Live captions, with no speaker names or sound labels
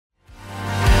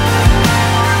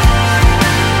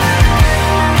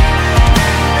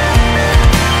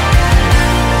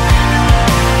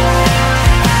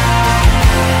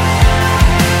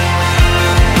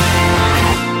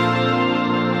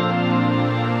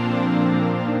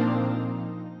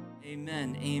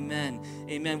Amen. Amen.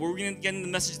 Amen. We're going to get into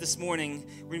the message this morning.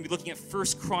 We're going to be looking at 1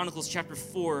 Chronicles chapter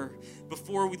 4.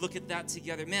 Before we look at that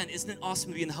together, man, isn't it awesome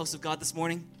to be in the house of God this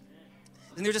morning?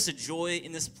 Isn't there just a joy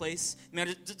in this place?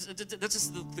 Man, that's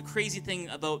just the crazy thing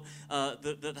about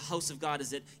the house of God, is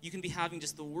that you can be having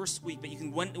just the worst week, but you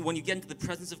can when you get into the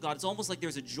presence of God, it's almost like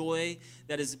there's a joy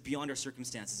that is beyond our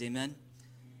circumstances. Amen?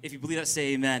 If you believe that,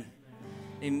 say amen.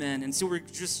 Amen. And so we're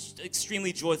just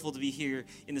extremely joyful to be here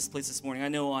in this place this morning. I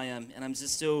know I am, and I'm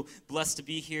just so blessed to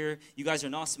be here. You guys are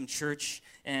an awesome church,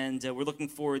 and we're looking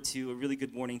forward to a really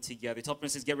good morning together. Tell everyone,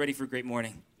 says, get ready for a great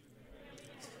morning.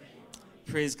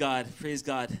 Praise God. Praise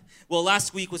God. Well,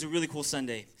 last week was a really cool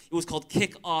Sunday. It was called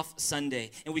Kick Off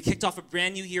Sunday. And we kicked off a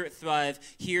brand new year at Thrive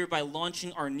here by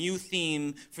launching our new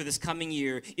theme for this coming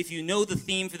year. If you know the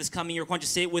theme for this coming year, why don't you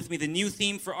say it with me? The new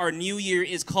theme for our new year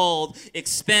is called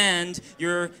Expand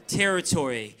Your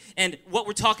Territory. And what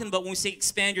we're talking about when we say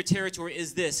expand your territory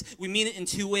is this. We mean it in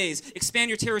two ways. Expand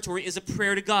your territory is a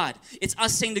prayer to God. It's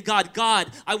us saying to God,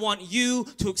 God, I want you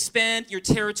to expand your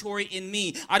territory in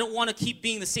me. I don't want to keep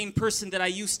being the same person that I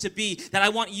used to be. That I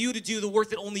want you to do the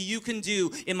work that only you can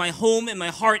do in my home, in my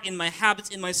heart, in my habits,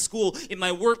 in my school, in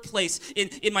my workplace,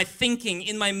 in my thinking,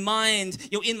 in my mind,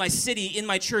 in my city, in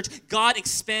my church. God,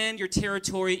 expand your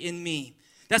territory in me.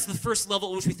 That's the first level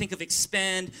at which we think of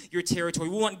expand your territory.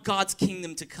 We want God's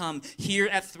kingdom to come here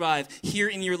at Thrive, here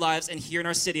in your lives, and here in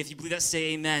our city. If you believe that,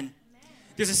 say amen.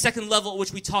 There's a second level at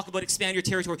which we talk about expand your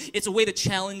territory. It's a way to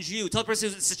challenge you. Tell the person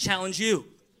it's to challenge you.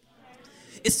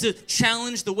 It's to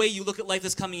challenge the way you look at life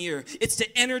this coming year. It's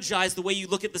to energize the way you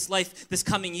look at this life this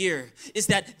coming year. Is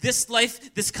that this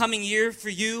life this coming year for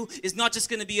you is not just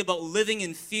going to be about living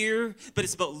in fear, but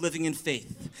it's about living in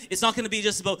faith. It's not going to be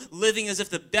just about living as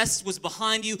if the best was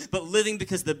behind you, but living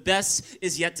because the best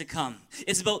is yet to come.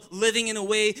 It's about living in a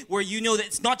way where you know that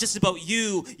it's not just about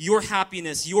you, your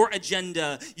happiness, your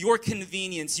agenda, your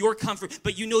convenience, your comfort,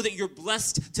 but you know that you're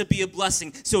blessed to be a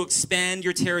blessing. So expand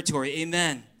your territory.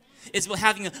 Amen. It's about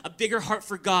having a bigger heart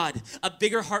for God, a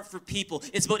bigger heart for people.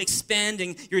 It's about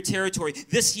expanding your territory.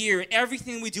 This year,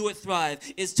 everything we do at Thrive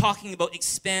is talking about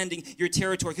expanding your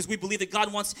territory, because we believe that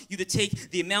God wants you to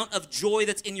take the amount of joy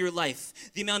that's in your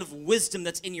life, the amount of wisdom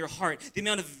that's in your heart, the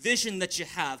amount of vision that you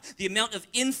have, the amount of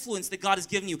influence that God has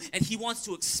given you, and He wants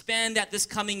to expand that this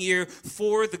coming year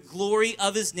for the glory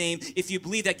of His name. If you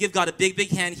believe that, give God a big, big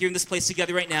hand here in this place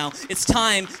together right now. It's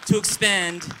time to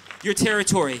expand your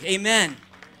territory. Amen.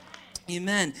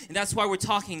 Amen. And that's why we're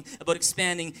talking about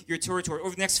expanding your territory.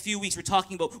 Over the next few weeks, we're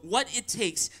talking about what it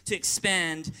takes to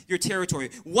expand your territory.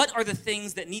 What are the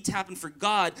things that need to happen for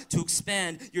God to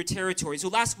expand your territory? So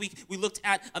last week, we looked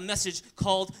at a message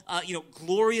called,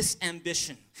 Glorious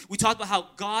Ambition. We talked about how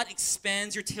God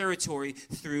expands your territory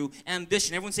through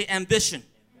ambition. Everyone say ambition.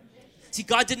 See,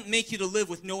 God didn't make you to live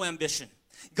with no ambition.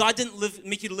 God didn't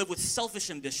make you to live with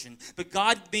selfish ambition, but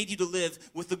God made you to live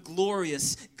with a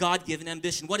glorious, God-given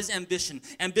ambition. What is ambition?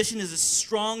 Ambition is a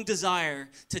strong desire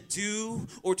to do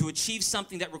or to achieve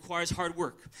something that requires hard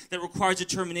work, that requires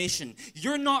determination.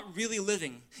 You're not really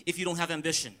living if you don't have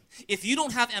ambition. If you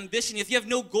don't have ambition, if you have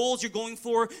no goals you're going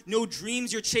for, no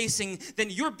dreams you're chasing, then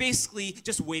you're basically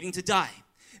just waiting to die.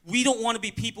 We don't want to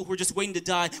be people who are just waiting to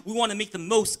die. We want to make the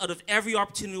most out of every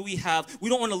opportunity we have. We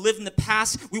don't want to live in the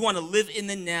past. We want to live in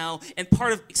the now. And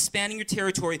part of expanding your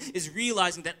territory is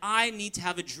realizing that I need to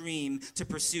have a dream to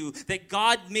pursue. That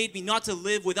God made me not to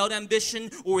live without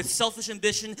ambition or with selfish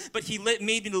ambition, but He made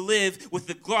me to live with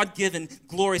the God-given,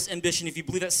 glorious ambition. If you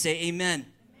believe that, say amen.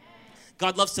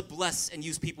 God loves to bless and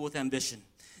use people with ambition.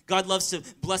 God loves to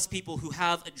bless people who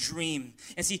have a dream.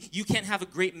 And see, you can't have a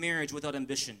great marriage without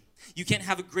ambition. You can't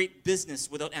have a great business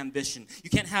without ambition. You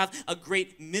can't have a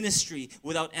great ministry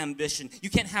without ambition.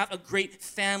 You can't have a great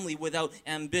family without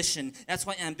ambition. That's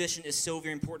why ambition is so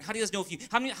very important. How do you guys know if you?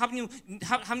 How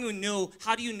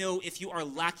do you know if you are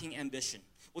lacking ambition?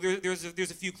 Well, there's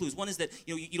a few clues. One is that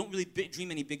you don't really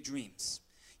dream any big dreams.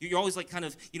 You're always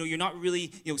you're not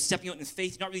really, stepping out in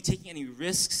faith. You're not really taking any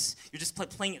risks. You're just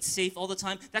playing it safe all the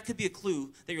time. That could be a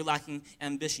clue that you're lacking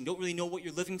ambition. You don't really know what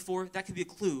you're living for. That could be a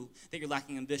clue that you're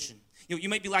lacking ambition. You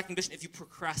might be lacking ambition if you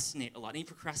procrastinate a lot. Any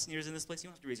procrastinators in this place? You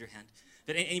don't have to raise your hand.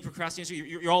 But any procrastinators,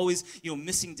 you're always,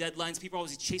 missing deadlines. People are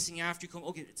always chasing after you.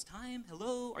 Okay, it's time.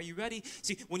 Hello, are you ready?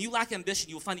 See, when you lack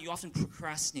ambition, you'll find that you often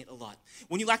procrastinate a lot.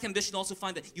 When you lack ambition, you'll also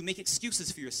find that you make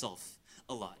excuses for yourself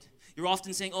a lot. You're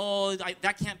often saying,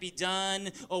 that can't be done.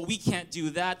 Oh, we can't do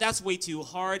that. That's way too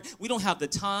hard. We don't have the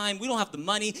time. We don't have the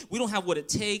money. We don't have what it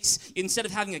takes. Instead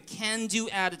of having a can-do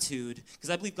attitude, because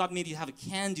I believe God made you have a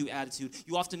can-do attitude,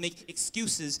 you often make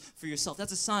excuses for yourself.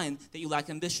 That's a sign that you lack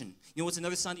ambition. You know what's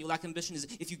another sign that you lack ambition is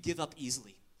if you give up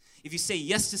easily. If you say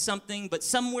yes to something, but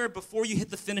somewhere before you hit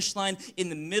the finish line, in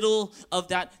the middle of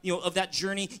that, of that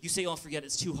journey, you say, oh, forget it,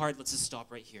 it's too hard, let's just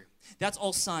stop right here. That's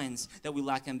all signs that we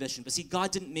lack ambition. But see,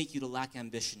 God didn't make you to lack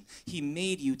ambition. He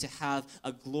made you to have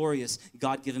a glorious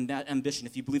God-given ambition.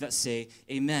 If you believe that, say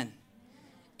amen.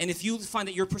 And if you find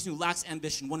that you're a person who lacks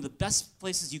ambition, one of the best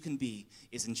places you can be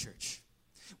is in church.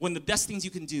 One of the best things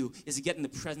you can do is to get in the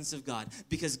presence of God,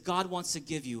 because God wants to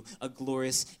give you a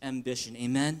glorious ambition.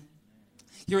 Amen?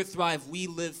 Here at Thrive, we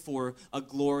live for a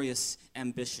glorious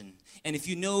ambition. And if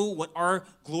you know what our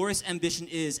glorious ambition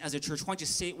is as a church, why don't you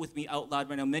say it with me out loud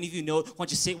right now? Many of you know it. Why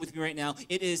don't you say it with me right now?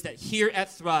 It is that here at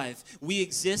Thrive, we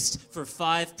exist for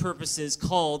 5 purposes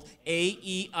called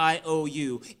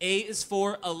AEIOU. A is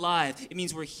for alive. It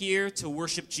means we're here to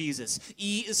worship Jesus.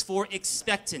 E is for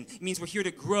expectant. It means we're here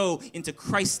to grow into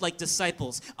Christ-like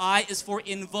disciples. I is for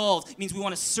involved. It means we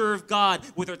want to serve God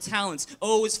with our talents.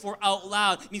 O is for out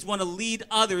loud. It means we want to lead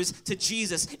others to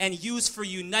Jesus. And U is for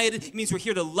united. It means we're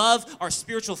here to love our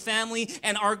spiritual family,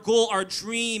 and our goal, our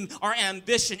dream, our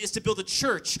ambition is to build a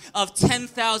church of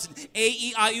 10,000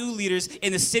 AEIU leaders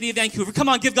in the city of Vancouver. Come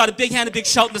on, give God a big hand, a big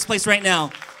shout in this place right now.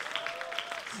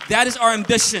 That is our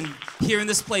ambition here in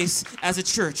this place as a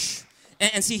church.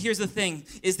 And see, here's the thing,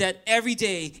 is that every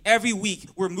day, every week,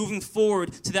 we're moving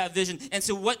forward to that vision. And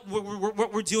so what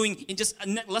we're doing in just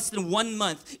less than 1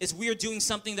 month is we are doing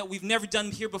something that we've never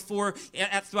done here before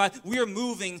at Thrive. We are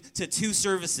moving to 2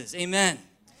 services. Amen.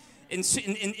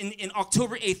 In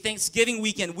October 8th, Thanksgiving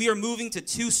weekend, we are moving to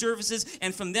 2 services,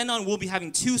 and from then on, we'll be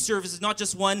having 2 services, not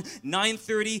just one,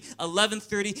 9:30,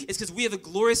 11:30. It's because we have a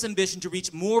glorious ambition to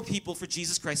reach more people for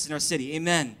Jesus Christ in our city.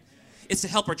 Amen. It's to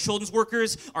help our children's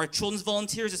workers, our children's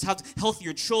volunteers. It's to help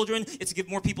healthier children. It's to give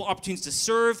more people opportunities to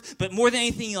serve. But more than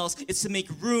anything else, it's to make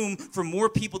room for more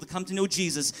people to come to know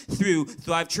Jesus through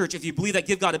Thrive Church. If you believe that,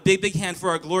 give God a big, big hand for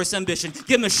our glorious ambition.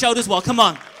 Give him a shout as well. Come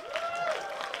on.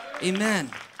 Amen.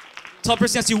 Tell the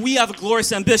person next to you, we have a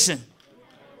glorious ambition.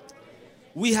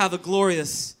 We have a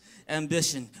glorious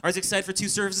ambition. Are you excited for 2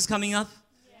 services coming up?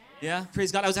 Yeah,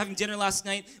 praise God. I was having dinner last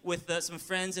night with some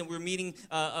friends, and we were meeting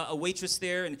a waitress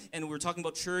there, and we were talking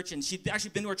about church, and she'd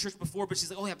actually been to our church before, but she's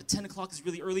like, oh yeah, but 10 o'clock is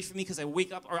really early for me because I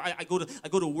wake up, or I go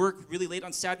to work really late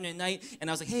on Saturday night,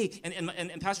 and I was like, hey,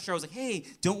 and Pastor Char was like, hey,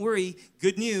 don't worry,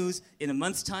 good news, in a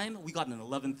month's time, we got an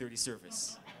 11:30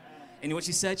 service. And you know what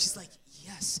she said? She's like,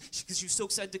 yes, because she was so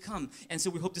excited to come. And so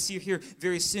we hope to see her here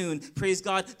very soon. Praise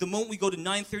God. The moment we go to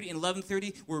 9:30 and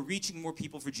 11:30, we're reaching more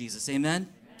people for Jesus.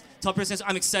 Amen? Tell the person,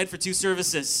 I'm excited for 2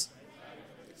 services.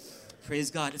 Praise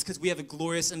God. It's because we have a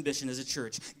glorious ambition as a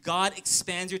church. God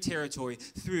expands your territory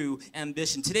through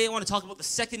ambition. Today I want to talk about the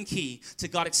second key to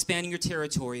God expanding your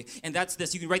territory, and that's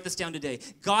this. You can write this down today.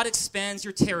 God expands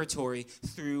your territory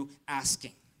through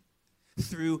asking.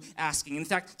 Through asking. In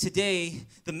fact, today,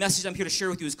 the message I'm here to share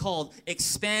with you is called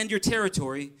Expand Your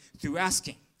Territory Through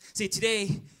Asking. See,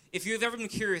 today, if you've ever been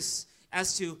curious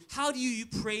as to how do you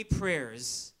pray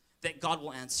prayers that God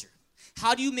will answer?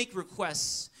 How do you make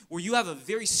requests where you have a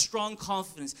very strong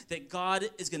confidence that God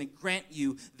is going to grant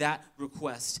you that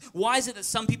request? Why is it that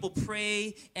some people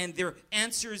pray and their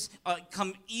answers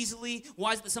come easily?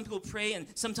 Why is it that some people pray and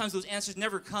sometimes those answers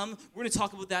never come? We're going to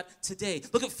talk about that today.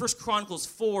 Look at 1 Chronicles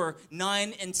 4,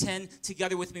 9, and 10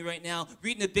 together with me right now.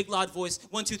 Read in a big loud voice.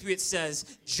 1, 2, 3, it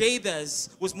says,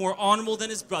 Jabez was more honorable than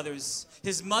his brothers.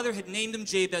 His mother had named him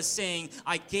Jabez, saying,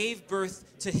 I gave birth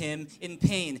to him in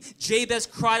pain. Jabez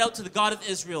cried out to the God of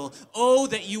Israel, oh,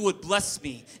 that you would bless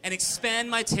me and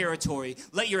expand my territory.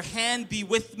 Let your hand be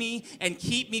with me and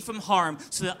keep me from harm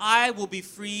so that I will be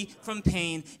free from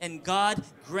pain. And God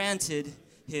granted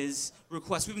his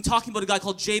request. We've been talking about a guy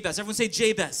called Jabez. Everyone say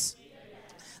Jabez.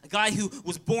 A guy who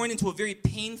was born into a very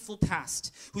painful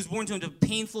past, who was born into a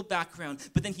painful background,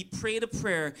 but then he prayed a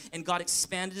prayer and God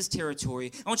expanded his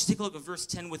territory. I want you to take a look at verse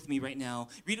 10 with me right now.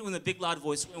 Read it with a big loud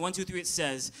voice. 1, 2, 3, it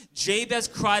says, Jabez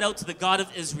cried out to the God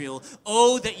of Israel,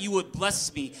 oh, that you would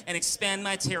bless me and expand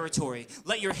my territory.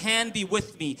 Let your hand be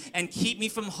with me and keep me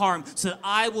from harm so that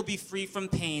I will be free from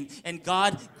pain. And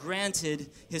God granted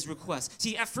his request.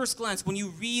 See, at first glance, when you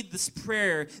read this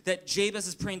prayer that Jabez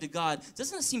is praying to God,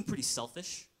 doesn't it seem pretty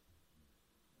selfish?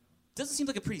 Doesn't it seem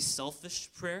like a pretty selfish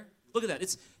prayer? Look at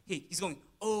that. He's going,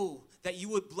 oh, that you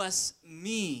would bless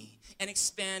me and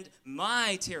expand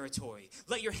my territory.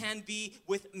 Let your hand be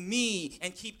with me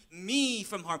and keep me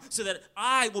from harm so that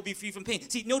I will be free from pain.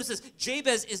 See, notice this.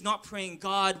 Jabez is not praying,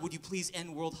 God, would you please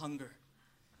end world hunger?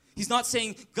 He's not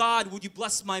saying, God, would you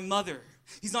bless my mother?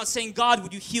 He's not saying, God,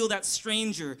 would you heal that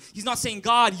stranger? He's not saying,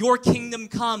 God, your kingdom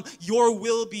come, your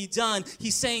will be done.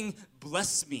 He's saying,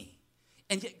 bless me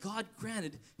And yet God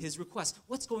granted his request.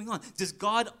 What's going on? Does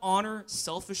God honor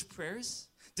selfish prayers?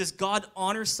 Does God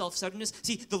honor self-centeredness?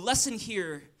 See, the lesson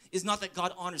here is not that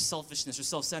God honors selfishness or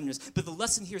self-centeredness, but the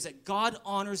lesson here is that God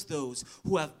honors those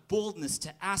who have boldness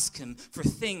to ask him for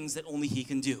things that only he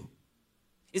can do.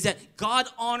 Is that God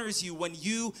honors you when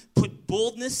you put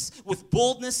boldness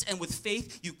and with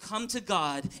faith, you come to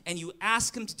God and you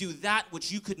ask him to do that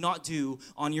which you could not do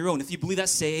on your own. If you believe that,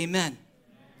 say amen.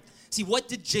 See, what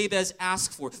did Jabez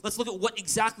ask for? Let's look at what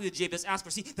exactly did Jabez ask for.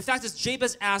 See, the fact is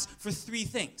Jabez asked for three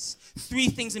things. Three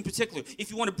things in particular. If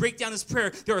you want to break down his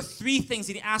prayer, there are three things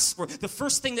that he asks for. The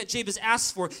first thing that Jabez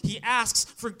asks for, he asks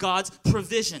for God's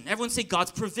provision. Everyone say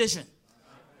God's provision.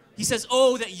 He says,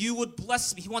 oh, that you would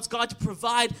bless me. He wants God to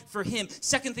provide for him.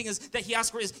 Second thing is that he asks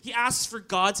for is he asks for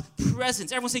God's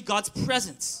presence. Everyone say God's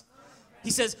presence. He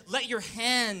says, let your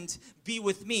hand be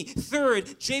with me.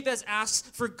 Third, Jabez asks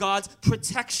for God's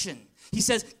protection. He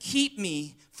says, keep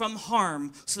me from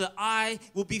harm so that I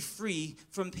will be free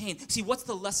from pain. See, what's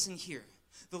the lesson here?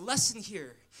 The lesson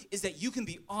here is that you can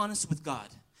be honest with God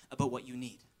about what you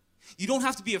need. You don't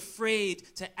have to be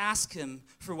afraid to ask him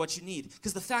for what you need.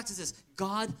 Because the fact is this,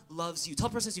 God loves you. Tell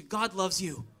the person next to you, God loves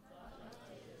you.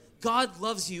 God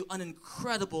loves you an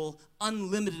incredible,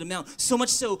 unlimited amount. So much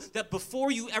so that before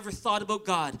you ever thought about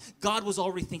God, God was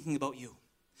already thinking about you.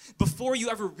 Before you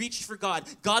ever reached for God,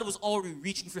 God was already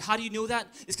reaching for you. How do you know that?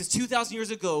 It's because 2,000 years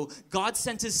ago, God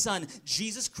sent his son,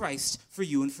 Jesus Christ, for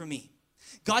you and for me.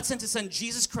 God sent his son,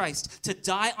 Jesus Christ, to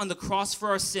die on the cross for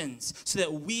our sins so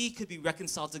that we could be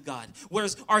reconciled to God.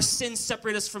 Whereas our sins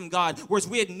separate us from God, whereas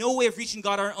we had no way of reaching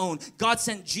God our own, God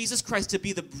sent Jesus Christ to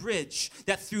be the bridge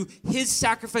that through his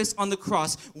sacrifice on the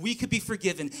cross, we could be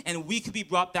forgiven and we could be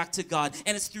brought back to God.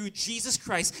 And it's through Jesus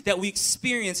Christ that we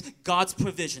experience God's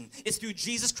provision. It's through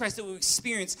Jesus Christ that we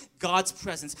experience God's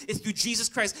presence. It's through Jesus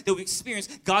Christ that we experience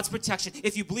God's protection.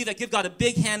 If you believe that, give God a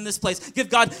big hand in this place. Give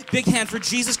God a big hand for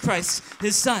Jesus Christ,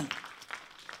 his son.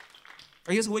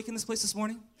 Are you guys awake in this place this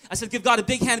morning? I said give God a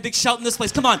big hand, a big shout in this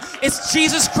place. Come on. It's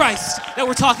Jesus Christ that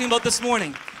we're talking about this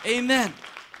morning. Amen.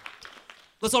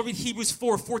 Let's all read Hebrews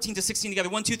 4:14-16 together.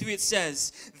 1, 2, 3, it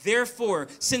says, therefore,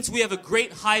 since we have a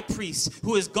great high priest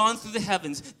who has gone through the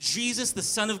heavens, Jesus, the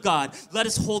Son of God, let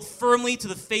us hold firmly to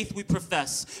the faith we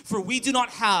profess. For we do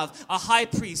not have a high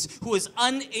priest who is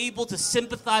unable to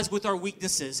sympathize with our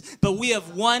weaknesses, but we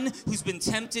have one who's been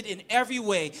tempted in every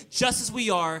way, just as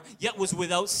we are, yet was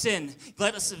without sin.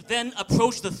 Let us then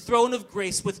approach the throne of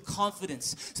grace with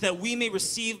confidence, so that we may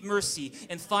receive mercy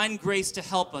and find grace to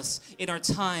help us in our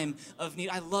time of need.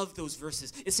 I love those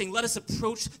verses. It's saying, let us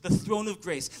approach the throne of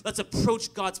grace. Let's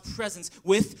approach God's presence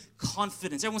with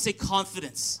confidence. Everyone say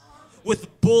confidence.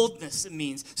 With boldness, it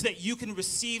means, so that you can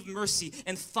receive mercy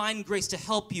and find grace to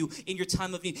help you in your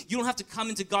time of need. You don't have to come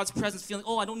into God's presence feeling,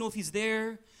 oh, I don't know if he's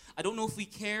there. I don't know if he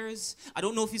cares. I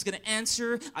don't know if he's going to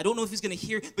answer. I don't know if he's going to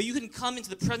hear. But you can come into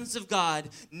the presence of God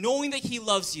knowing that he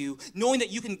loves you, knowing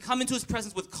that you can come into his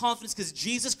presence with confidence because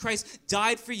Jesus Christ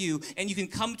died for you, and you can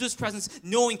come into his presence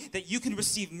knowing that you can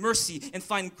receive mercy and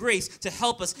find grace to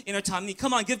help us in our time of need.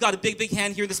 Come on, give God a big, big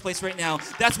hand here in this place right now.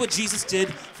 That's what Jesus did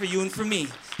for you and for me.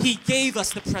 He gave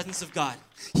us the presence of God.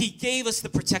 He gave us the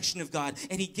protection of God,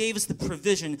 and he gave us the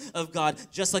provision of God,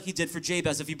 just like he did for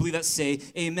Jabez. If you believe that, say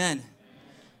amen.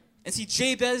 And see,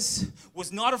 Jabez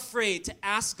was not afraid to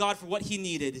ask God for what he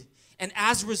needed. And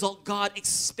as a result, God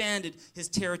expanded his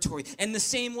territory. And in the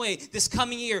same way, this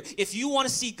coming year, if you want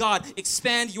to see God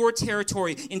expand your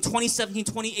territory in 2017,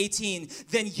 2018,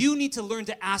 then you need to learn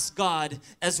to ask God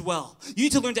as well. You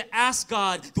need to learn to ask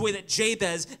God the way that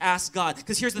Jabez asked God.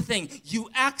 Because here's the thing, you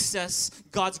access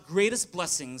God's greatest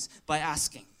blessings by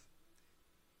asking.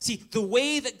 See, the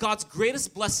way that God's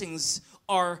greatest blessings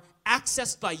are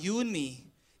accessed by you and me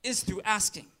is through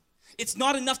asking. It's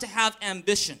not enough to have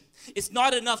ambition. It's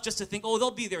not enough just to think, oh,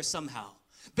 they'll be there somehow.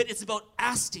 But it's about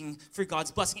asking for God's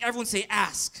blessing. Everyone say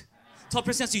ask. Tell the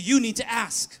person next to you, you need to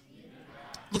ask.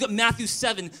 Look at Matthew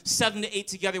 7:7-8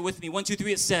 together with me. 1, 2,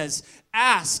 3, it says,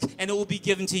 ask and it will be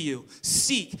given to you.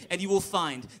 Seek and you will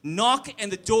find. Knock and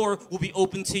the door will be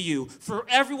opened to you. For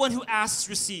everyone who asks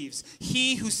receives.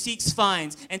 He who seeks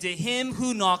finds. And to him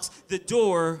who knocks, the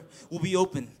door will be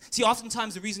open. See,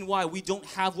 oftentimes the reason why we don't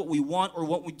have what we want or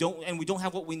what we don't, and we don't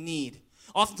have what we need,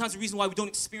 oftentimes the reason why we don't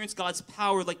experience God's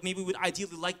power like maybe we would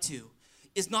ideally like to,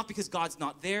 is not because God's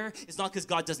not there, it's not because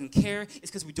God doesn't care, it's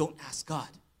because we don't ask God.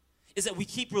 Is that we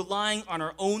keep relying on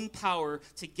our own power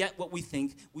to get what we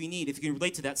think we need. If you can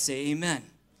relate to that, say amen.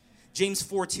 James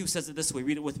 4:2 says it this way,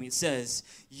 read it with me. It says,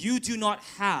 you do not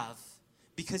have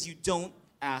because you don't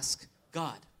ask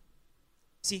God.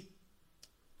 See,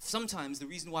 sometimes the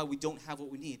reason why we don't have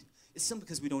what we need is simply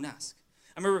because we don't ask.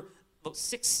 I remember about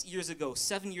 7 years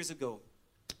ago,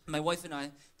 my wife and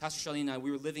I, Pastor Charlene and I,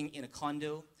 we were living in a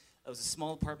condo. It was a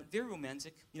small apartment, very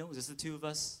romantic. It was just the two of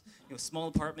us. Small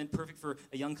apartment, perfect for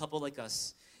a young couple like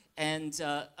us. And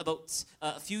about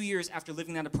a few years after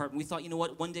living in that apartment, we thought, you know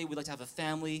what, one day we'd like to have a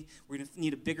family. We're going to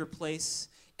need a bigger place.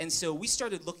 And so we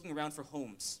started looking around for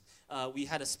homes. We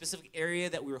had a specific area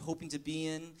that we were hoping to be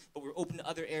in, but we were open to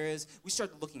other areas. We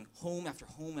started looking home after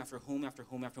home after home after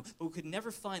home after home, but we could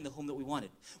never find the home that we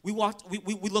wanted. We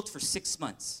looked for 6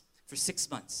 months. For 6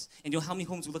 months. And you know how many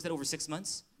homes we looked at over 6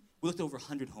 months? We looked at over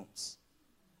 100 homes.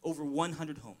 Over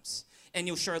 100 homes. And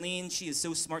Charlene, she is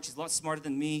so smart. She's a lot smarter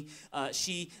than me.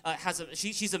 She's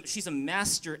a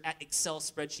master at Excel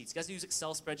spreadsheets. You guys use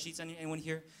Excel spreadsheets? Anyone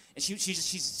here? And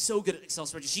she's so good at Excel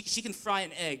spreadsheets. She can fry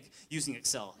an egg using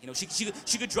Excel.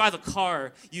 She could drive a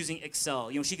car using Excel.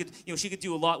 She could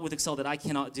do a lot with Excel that I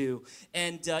cannot do.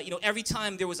 And every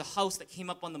time there was a house that came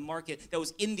up on the market that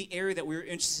was in the area that we were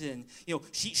interested in,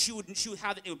 she would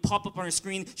have it. It would pop up on her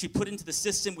screen. She'd put it into the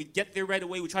system. We'd get there right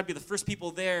away. We'd try to be the first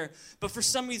people there. But for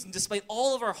some reason, despite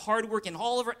all of our hard work and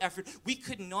all of our effort, we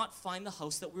could not find the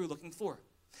house that we were looking for.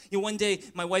 One day,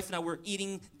 my wife and I were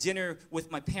eating dinner with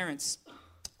my parents.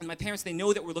 And my parents, they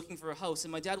know that we're looking for a house.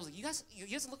 And my dad was like, you guys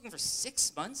are looking for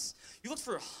 6 months? You looked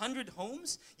for 100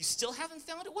 homes? You still haven't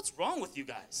found it? What's wrong with you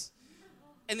guys?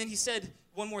 And then he said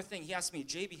one more thing. He asked me,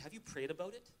 JB, have you prayed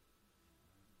about it?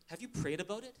 Have you prayed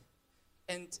about it?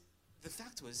 And the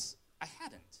fact was, I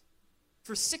hadn't.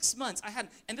 For 6 months, I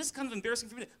hadn't. And this is kind of embarrassing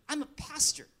for me. I'm a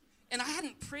pastor, and I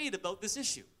hadn't prayed about this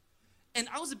issue. And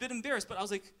I was a bit embarrassed, but I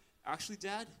was like, actually,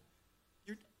 Dad,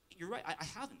 you're right. I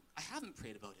haven't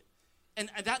prayed about it. And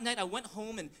that night I went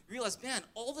home and realized, man,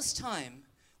 all this time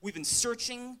we've been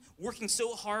searching, working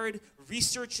so hard,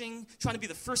 researching, trying to be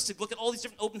the first to look at all these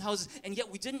different open houses, and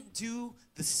yet we didn't do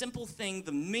the simple thing,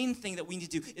 the main thing that we need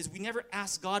to do is we never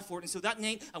asked God for it. And so that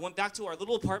night I went back to our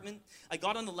little apartment, I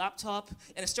got on the laptop,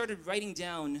 and I started writing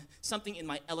down something in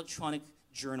my electronic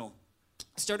journal.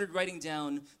 I started writing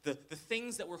down the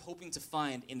things that we're hoping to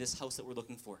find in this house that we're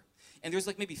looking for. And there's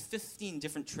like maybe 15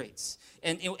 different traits.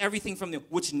 And everything from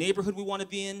which neighborhood we want to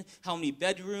be in, how many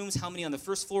bedrooms, how many on the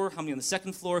first floor, how many on the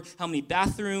second floor, how many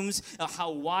bathrooms, how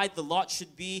wide the lot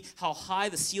should be, how high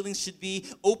the ceilings should be,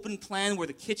 open plan where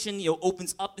the kitchen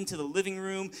opens up into the living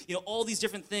room, all these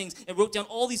different things. And wrote down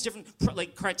all these different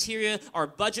criteria, our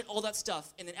budget, all that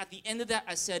stuff. And then at the end of that,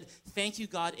 I said, thank you,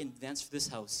 God, in advance for this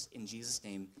house. In Jesus'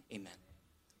 name, amen.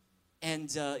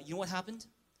 And you know what happened?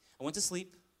 I went to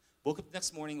sleep. Woke up the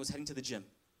next morning, was heading to the gym.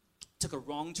 Took a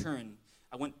wrong turn.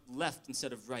 I went left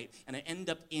instead of right. And I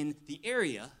ended up in the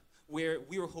area where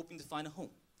we were hoping to find a home.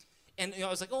 And I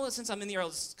was like, oh, since I'm in the area,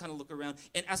 I'll just kind of look around.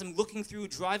 And as I'm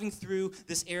driving through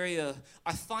this area,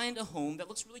 I find a home that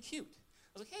looks really cute.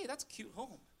 I was like, hey, that's a cute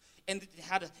home. And it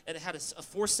had a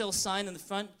for sale sign in the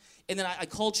front. And then I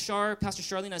called Pastor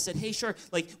Charlene, and I said, hey, Char,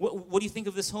 what do you think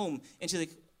of this home? And she's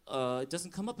like, it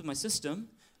doesn't come up in my system.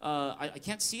 I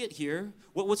can't see it here.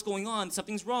 What's going on?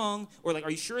 Something's wrong. Or are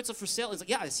you sure it's a for sale? It's like,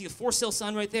 yeah, I see a for sale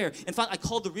sign right there. And finally, I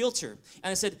called the realtor. And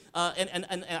I said,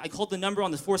 and I called the number on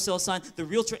the for sale sign. The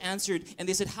realtor answered, and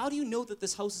they said, how do you know that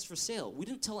this house is for sale? We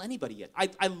didn't tell anybody yet.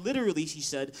 I literally, she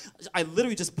said, I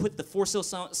literally just put the for sale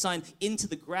sign into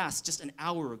the grass just an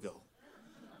hour ago.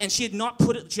 And she had not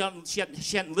put it, she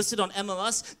hadn't listed on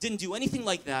MLS, didn't do anything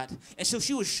like that. And so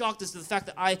she was shocked as to the fact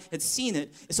that I had seen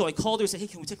it. And so I called her and said, hey,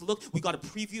 can we take a look? We got a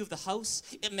preview of the house.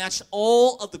 It matched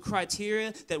all of the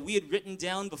criteria that we had written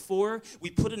down before. We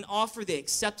put an offer, they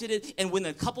accepted it. And within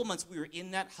a couple months, we were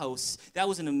in that house. That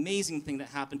was an amazing thing that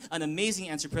happened, an amazing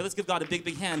answered prayer. Let's give God a big,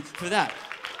 big hand for that.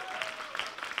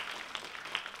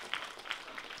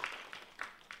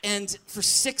 And for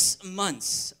 6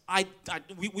 months,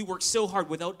 we worked so hard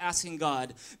without asking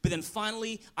God. But then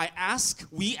finally,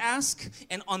 we ask,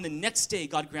 and on the next day,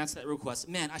 God grants that request.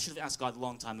 Man, I should have asked God a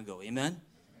long time ago. Amen?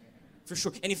 For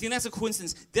sure. And if you think that's a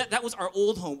coincidence, that was our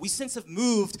old home. We since have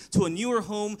moved to a newer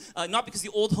home, not because the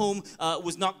old home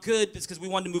was not good, but because we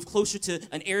wanted to move closer to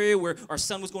an area where our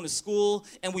son was going to school.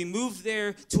 And we moved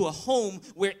there to a home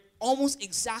where almost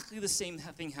exactly the same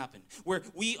thing happened. Where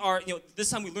we are,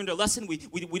 this time we learned our lesson. We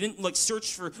didn't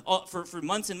search for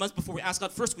months and months before we asked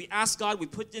God. First, we asked God. We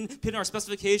put in our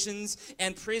specifications,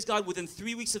 and praise God, within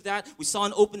 3 weeks of that, we saw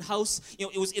an open house.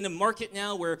 It was in a market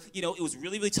now where it was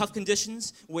really, really tough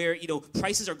conditions, where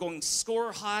prices are going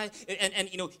score high,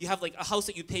 and you have a house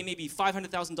that you pay maybe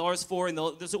 $500,000 for, and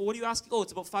they'll say, what are you asking? Oh,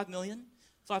 it's about $5 million.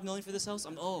 $5 million for this house?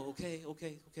 Okay.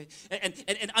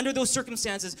 And under those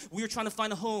circumstances, we were trying to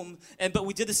find a home, but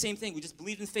we did the same thing. We just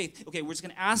believed in faith. Okay, we're just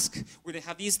going to ask. We're going to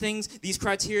have these things, these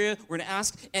criteria. We're going to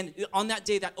ask. And on that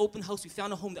day, that open house, we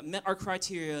found a home that met our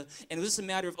criteria. And it was just a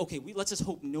matter of, okay, let's just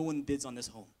hope no one bids on this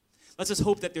home. Let's just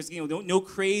hope that there's no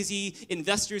crazy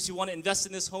investors who want to invest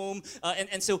in this home.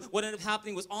 And so what ended up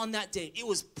happening was on that day, it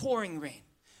was pouring rain.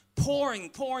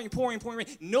 Pouring rain.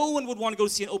 No one would want to go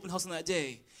see an open house on that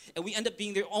day. And we end up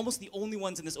being there almost the only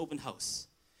ones in this open house.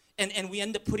 And we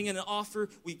end up putting in an offer.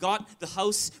 We got the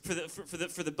house for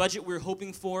the budget we were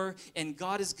hoping for. And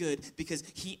God is good because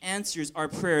he answers our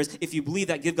prayers. If you believe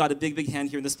that, give God a big, big hand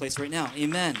here in this place right now.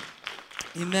 Amen.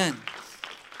 Amen.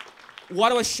 Why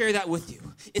do I share that with you?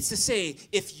 It's to say,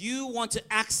 if you want to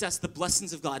access the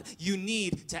blessings of God, you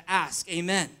need to ask.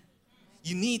 Amen.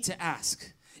 You need to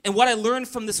ask. And what I learned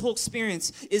from this whole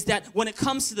experience is that when it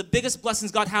comes to the biggest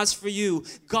blessings God has for you,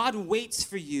 God waits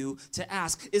for you to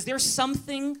ask. Is there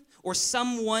something or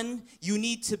someone you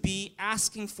need to be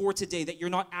asking for today that you're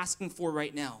not asking for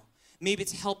right now? Maybe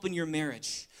it's help in your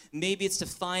marriage. Maybe it's to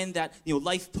find that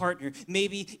life partner.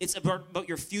 Maybe it's about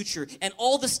your future. And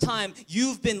all this time,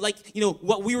 you've been like,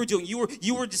 what we were doing. You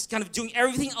were just kind of doing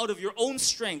everything out of your own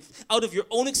strength, out of your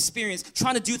own experience,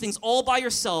 trying to do things all by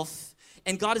yourself.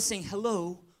 And God is saying,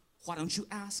 hello, why don't you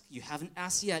ask? You haven't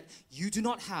asked yet. You do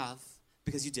not have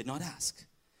because you did not ask.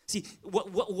 See,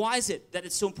 why is it that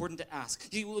it's so important to ask?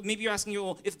 Maybe you're asking,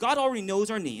 if God already knows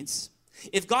our needs,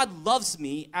 if God loves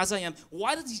me as I am,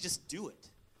 why doesn't he just do it?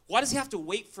 Why does he have to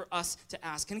wait for us to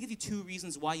ask? Can I give you 2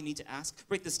 reasons why you need to ask?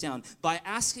 Break this down. By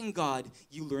asking God,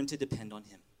 you learn to depend on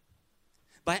him.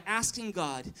 By asking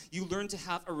God, you learn to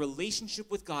have a relationship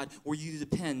with God where you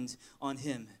depend on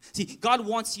him. See, God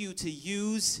wants you to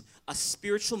use a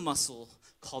spiritual muscle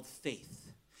called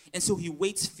faith. And so he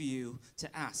waits for you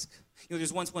to ask.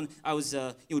 There's once when I was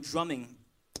drumming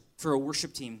for a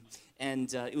worship team.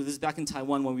 And it was back in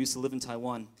Taiwan when we used to live in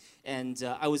Taiwan. And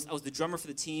I was the drummer for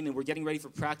the team, and we're getting ready for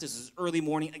practice. It was early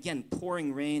morning, again,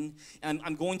 pouring rain. And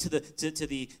I'm going to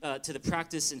the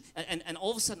practice, and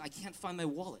all of a sudden I can't find my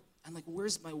wallet. I'm like,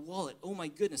 where's my wallet? Oh my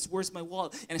goodness, where's my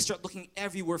wallet? And I start looking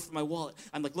everywhere for my wallet.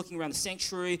 I'm like looking around the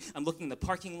sanctuary. I'm looking in the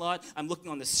parking lot. I'm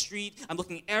looking on the street. I'm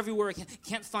looking everywhere. I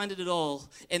can't find it at all.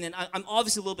 And then I'm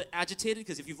obviously a little bit agitated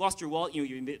because if you've lost your wallet,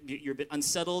 you're a bit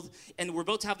unsettled. And we're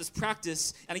about to have this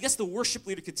practice. And I guess the worship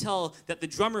leader could tell that the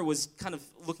drummer was kind of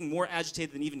looking more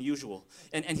agitated than even usual.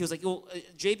 And he was like,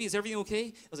 JB, is everything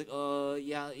okay? I was like,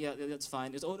 yeah, that's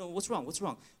fine. Oh no, what's wrong?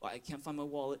 Oh, I can't find my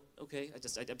wallet. Okay, I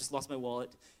just lost my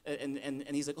wallet. And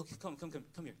he's like, okay, come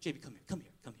here, JB, come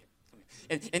here.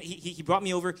 And he brought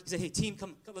me over. He said, hey, team,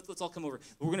 come let's all come over.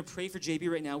 We're going to pray for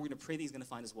JB right now. We're going to pray that he's going to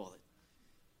find his wallet.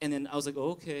 And then I was like,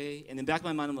 okay. And then back in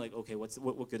my mind, I'm like, okay,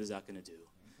 what good is that going to do?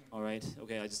 All right,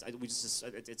 okay.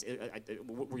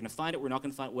 We're going to find it. We're not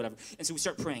going to find it. Whatever. And so we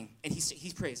start praying, and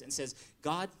he prays and says,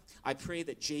 God, I pray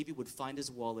that JB would find his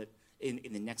wallet in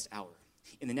the next hour.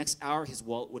 In the next hour, his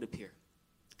wallet would appear.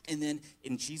 And then,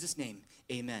 in Jesus' name,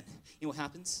 amen. You know what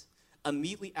happens?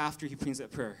 Immediately after he prays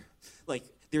that prayer,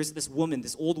 there's this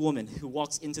old woman who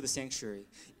walks into the sanctuary,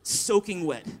 soaking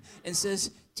wet, and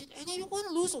says, did anyone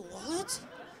lose a wallet?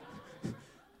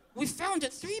 We found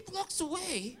it 3 blocks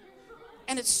away,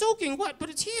 and it's soaking wet, but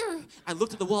it's here. I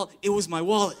looked at the wallet. It was my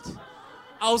wallet.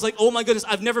 I was like, oh my goodness,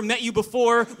 I've never met you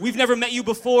before. We've never met you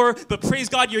before, but praise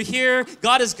God you're here.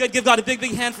 God is good. Give God a big,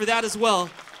 big hand for that as well.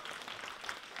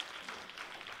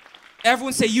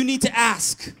 Everyone say, you need to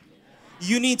ask.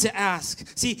 You need to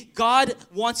ask. See, God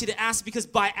wants you to ask because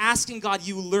by asking God,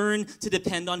 you learn to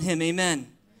depend on him. Amen.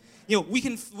 We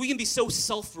can be so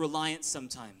self-reliant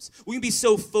sometimes. We can be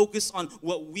so focused on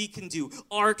what we can do,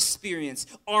 our experience,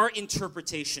 our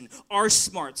interpretation, our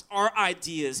smarts, our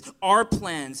ideas, our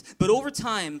plans. But over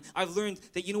time, I've learned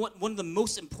that, one of the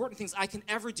most important things I can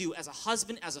ever do as a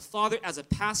husband, as a father, as a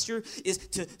pastor, is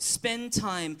to spend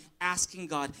time asking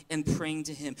God and praying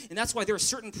to him. And that's why there are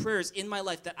certain prayers in my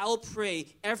life that I'll pray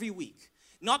every week.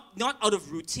 Not out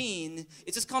of routine.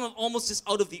 It's just kind of almost just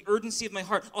out of the urgency of my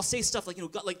heart. I'll say stuff like,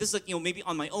 God, like this is like, maybe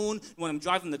on my own, when I'm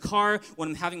driving the car, when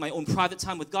I'm having my own private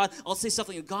time with God. I'll say stuff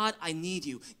like, God, I need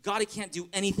you. God, I can't do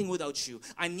anything without you.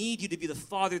 I need you to be the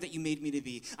father that you made me to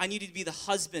be. I need you to be the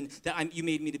husband that you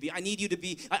made me to be. I need you to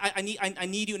be, I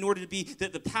need you in order to be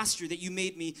the pastor that you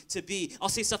made me to be. I'll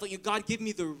say stuff like, God, give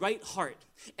me the right heart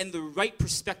and the right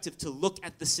perspective to look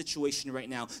at the situation right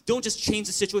now. Don't just change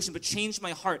the situation, but change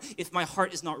my heart if my heart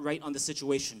heart is not right on the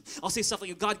situation. I'll say stuff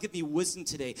like, God, give me wisdom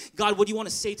today. God, what do you want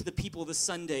to say to the people this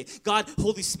Sunday? God,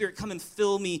 Holy Spirit, come and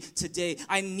fill me today.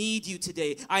 I need you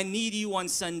today. I need you on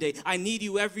Sunday. I need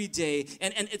you every day.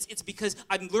 And it's because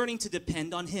I'm learning to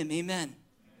depend on him. Amen.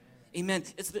 Amen.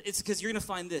 It's because you're going to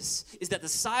find this, is that the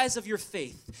size of your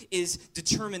faith is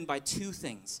determined by two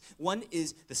things. One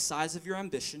is the size of your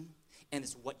ambition, and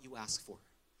it's what you ask for.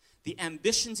 The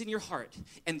ambitions in your heart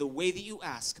and the way that you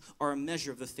ask are a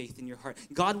measure of the faith in your heart.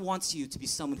 God wants you to be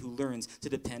someone who learns to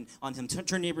depend on him. Turn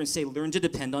to your neighbor and say, learn to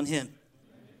depend on him.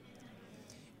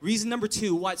 Reason number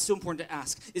two, why it's so important to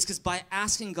ask, is because by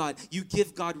asking God, you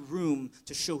give God room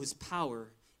to show his power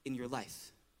in your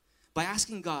life. By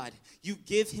asking God, you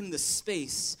give him the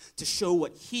space to show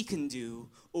what he can do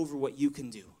over what you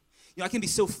can do. You know, I can be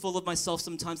so full of myself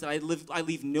sometimes that I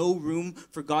leave no room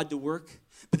for God to work.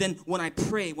 But then when I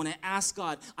pray, when I ask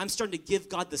God, I'm starting to give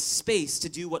God the space to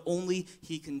do what only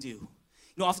he can do. You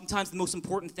know, oftentimes the most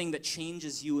important thing that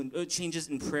changes you and changes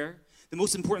in prayer, the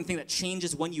most important thing that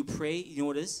changes when you pray, you know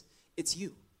what it is? It's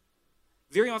you.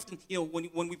 Very often, you know,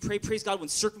 when we pray, praise God, when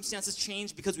circumstances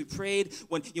change because we prayed,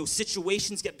 when, you know,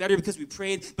 situations get better because we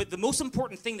prayed. But the most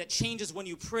important thing that changes when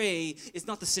you pray is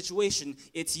not the situation,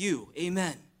 it's you.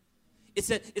 Amen. It's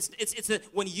that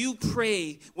when you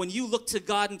pray, when you look to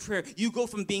God in prayer, you go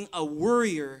from being a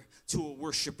worrier to a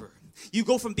worshiper. You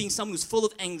go from being someone who's full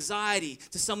of anxiety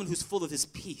to someone who's full of his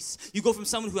peace. You go from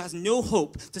someone who has no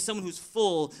hope to someone who's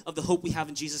full of the hope we have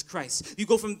in Jesus Christ. You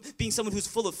go from being someone who's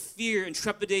full of fear and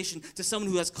trepidation to someone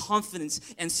who has confidence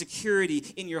and security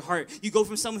in your heart. You go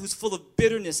from someone who's full of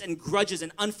bitterness and grudges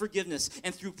and unforgiveness,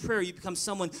 and through prayer you become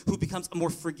someone who becomes a more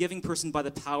forgiving person by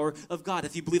the power of God.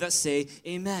 If you believe that, say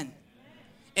amen.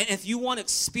 And if you want to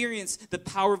experience the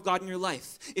power of God in your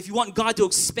life, if you want God to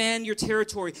expand your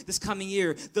territory this coming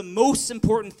year, the most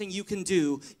important thing you can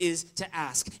do is to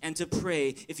ask and to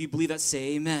pray. If you believe that,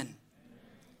 say amen.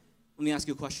 Let me ask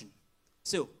you a question.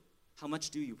 So, how much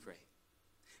do you pray?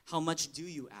 How much do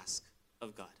you ask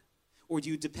of God? Or do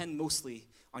you depend mostly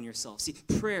on yourself? See,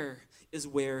 prayer is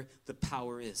where the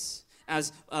power is.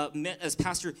 As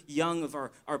Pastor Young of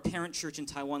our parent church in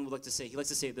Taiwan would like to say, he likes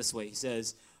to say it this way. He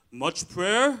says, much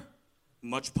prayer,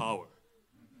 much power.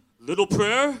 Little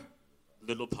prayer,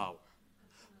 little power.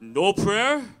 No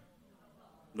prayer,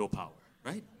 no power,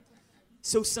 right?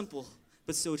 So simple,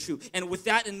 but so true. And with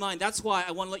that in mind, that's why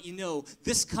I want to let you know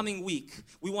this coming week,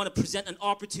 we want to present an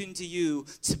opportunity to you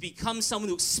to become someone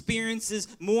who experiences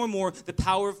more and more the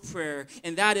power of prayer.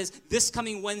 And that is this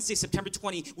coming Wednesday, September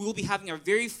 20, we will be having our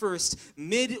very first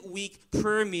midweek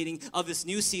prayer meeting of this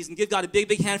new season. Give God a big,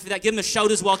 big hand for that. Give him a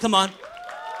shout as well. Come on.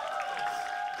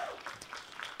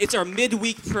 It's our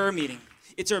midweek prayer meeting.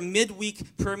 It's our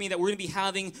midweek prayer meeting that we're going to be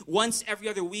having once every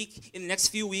other week in the next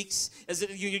few weeks. As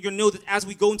you're going to know that as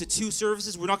we go into two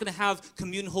services, we're not going to have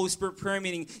Communion Holy Spirit prayer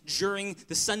meeting during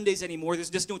the Sundays anymore. There's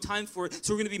just no time for it.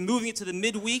 So we're going to be moving it to the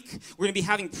midweek. We're going to be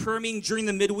having prayer meeting during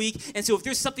the midweek. And so if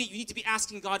there's something you need to be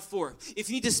asking God for, if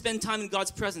you need to spend time in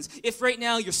God's presence, if right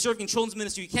now you're serving in children's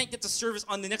ministry, you can't get to service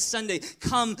on the next Sunday,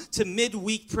 come to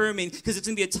midweek prayer meeting, because it's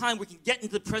going to be a time where you can get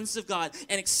into the presence of God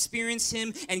and experience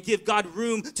him and give God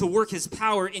room to work his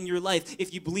power in your life.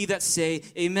 If you believe that, say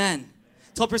amen.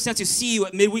 Tell the person to see you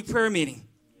at midweek prayer meeting.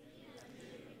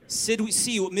 See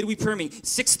you at midweek prayer meeting,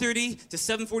 6:30 to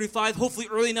 7:45. Hopefully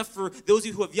early enough for those of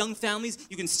you who have young families.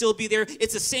 You can still be there.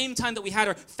 It's the same time that we had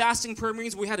our fasting prayer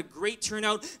meetings. We had a great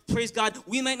turnout. Praise God.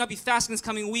 We might not be fasting this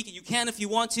coming week. You can if you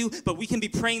want to, but we can be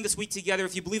praying this week together.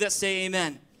 If you believe that, say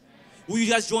amen. Will you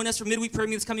guys join us for midweek prayer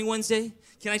meeting this coming Wednesday?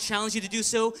 Can I challenge you to do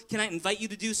so? Can I invite you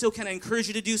to do so? Can I encourage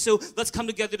you to do so? Let's come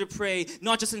together to pray,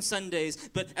 not just on Sundays,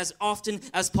 but as often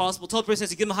as possible. Tell the person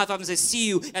to give them a high five and say, see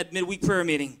you at midweek prayer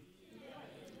meeting.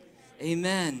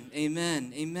 Amen,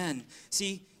 amen, amen.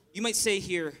 See, you might say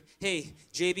here, hey,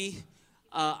 JB,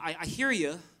 I hear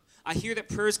you. I hear that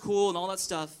prayer is cool and all that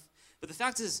stuff. But the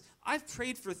fact is, I've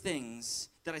prayed for things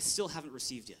that I still haven't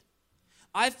received yet.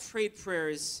 I've prayed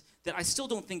prayers that I still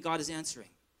don't think God is answering.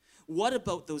 What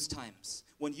about those times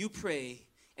when you pray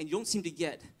and you don't seem to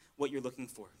get what you're looking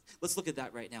for? Let's look at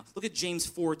that right now. Look at James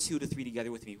 4:2-3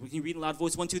 together with me. We can read in loud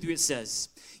voice. 1, 2, 3. It says,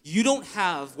 you don't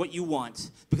have what you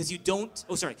want because you don't,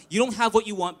 you don't have what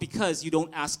you want because you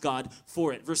don't ask God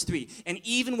for it. Verse 3, and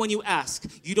even when you ask,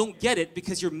 you don't get it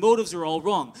because your motives are all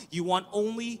wrong. You want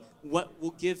only what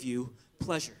will give you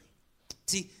pleasure.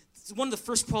 See, one of the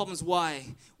first problems why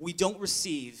we don't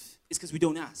receive It's because we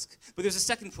don't ask. But there's a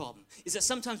second problem, is that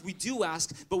sometimes we do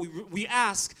ask, but we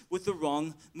ask with the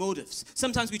wrong motives.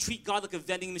 Sometimes we treat God like a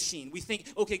vending machine. We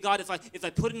think, okay, God, if I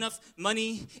put enough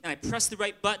money and I press the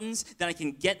right buttons, then I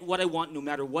can get what I want no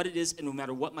matter what it is and no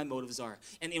matter what my motives are.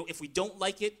 And if we don't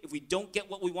like it, if we don't get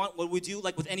what we want, what do we do?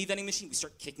 Like with any vending machine, we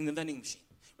start kicking the vending machine.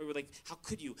 Where we're like, how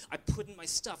could you? I put in my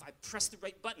stuff. I press the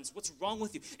right buttons. What's wrong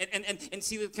with you? And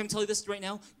see, can I tell you this right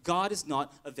now? God is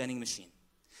not a vending machine.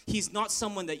 He's not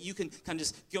someone that you can kind of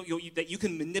just that you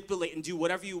can manipulate and do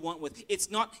whatever you want with.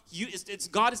 It's not you. It's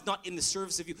God is not in the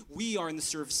service of you. We are in the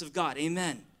service of God.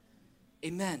 Amen.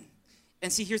 Amen.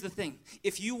 And see, here's the thing: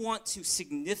 if you want to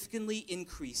significantly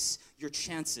increase your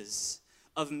chances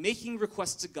of making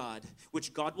requests to God,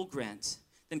 which God will grant,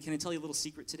 then can I tell you a little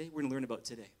secret today? We're going to learn about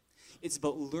today. It's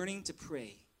about learning to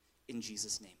pray in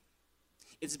Jesus' name.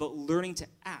 It's about learning to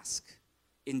ask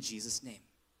in Jesus' name.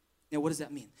 Now, what does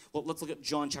that mean? Well, let's look at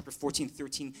John chapter 14,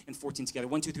 13, and 14 together.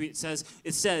 1, 2, 3,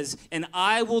 it says, and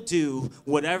I will do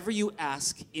whatever you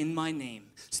ask in my name,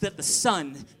 so that the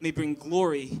Son may bring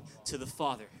glory to the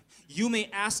Father. You may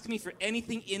ask me for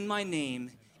anything in my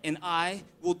name, and I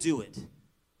will do it.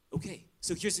 Okay,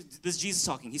 so this is Jesus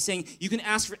talking. He's saying, you can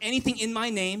ask for anything in my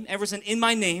name, everyone in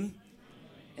my name,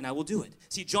 and I will do it.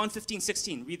 See, John 15,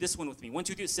 16, read this one with me. 1,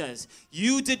 2, 3, it says,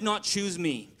 you did not choose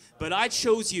me, but I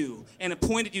chose you and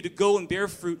appointed you to go and bear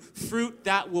fruit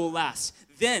that will last.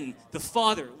 Then the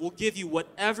Father will give you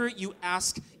whatever you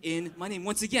ask in my name.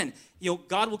 Once again,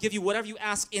 God will give you whatever you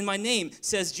ask in my name,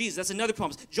 says Jesus. That's another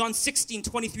promise. John 16,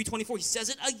 23, 24, he says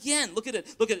it again. Look at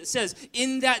it. It says,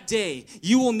 in that day,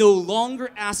 you will no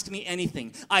longer ask me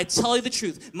anything. I tell you the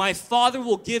truth. My Father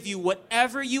will give you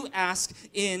whatever you ask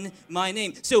in my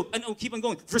name. So, and keep on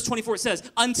going. Verse 24, it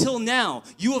says, until now,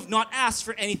 you have not asked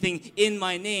for anything in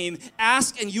my name.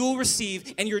 Ask and you will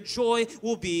receive, and your joy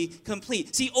will be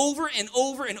complete. See, over and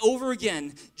over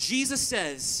again, Jesus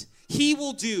says, he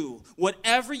will do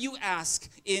whatever you ask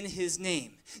in his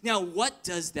name. Now, what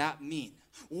does that mean?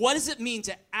 What does it mean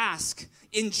to ask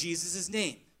in Jesus'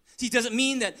 name? See, does it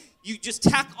mean that you just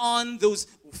tack on those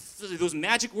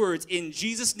magic words in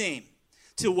Jesus' name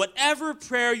to whatever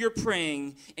prayer you're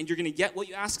praying and you're going to get what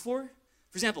you ask for?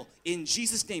 For example, in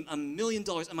Jesus' name, $1 million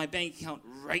on my bank account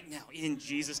right now, in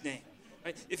Jesus' name.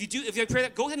 Right? If you pray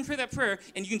that, go ahead and pray that prayer,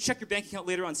 and you can check your bank account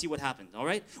later on and see what happened, all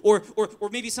right? Or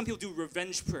maybe some people do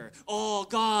revenge prayer. Oh,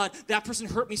 God, that person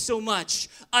hurt me so much.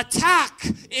 Attack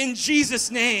in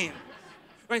Jesus' name.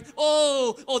 Right?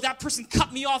 Oh, that person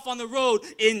cut me off on the road.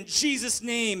 In Jesus'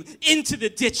 name, into the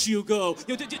ditch you go.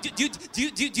 Do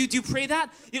you pray that?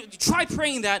 Try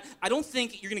praying that. I don't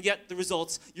think you're going to get the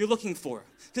results you're looking for.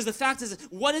 Because the fact is,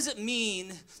 what does it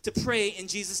mean to pray in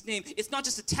Jesus' name? It's not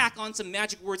just to tack on some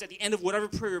magic words at the end of whatever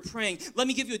prayer you're praying. Let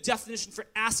me give you a definition for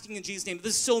asking in Jesus' name.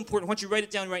 This is so important. I want you to write it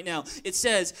down right now. It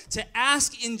says, to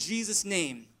ask in Jesus'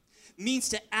 name means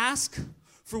to ask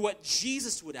for what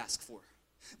Jesus would ask for,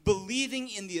 believing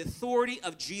in the authority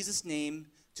of Jesus' name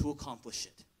to accomplish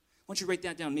it. I want you to write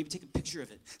that down, maybe take a picture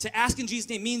of it. To ask in Jesus'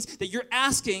 name means that you're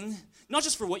asking not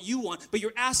just for what you want, but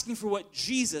you're asking for what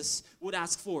Jesus would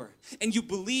ask for. And you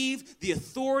believe the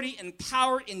authority and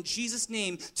power in Jesus'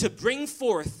 name to bring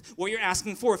forth what you're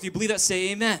asking for. If you believe that,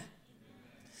 say amen.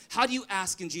 How do you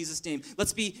ask in Jesus' name?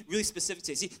 Let's be really specific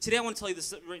today. See, today I want to tell you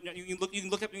this right now. You can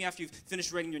look up at me after you've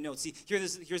finished writing your notes. See,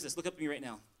 here's this. Look up at me right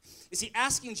now. You see,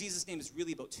 asking in Jesus' name is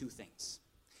really about two things.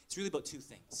 It's really about two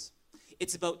things.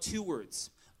 It's about two words,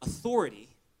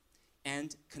 authority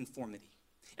and conformity.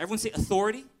 Everyone say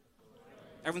authority.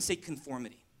 Everyone say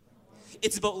conformity.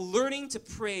 It's about learning to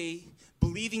pray,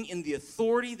 believing in the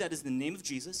authority that is the name of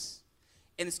Jesus.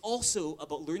 And it's also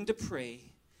about learning to pray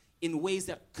in ways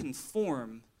that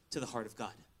conform to the heart of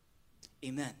God.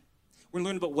 Amen. We're going to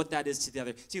learn about what that is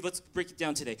together. See, let's break it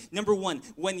down today. Number one,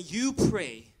 when you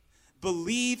pray,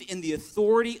 believe in the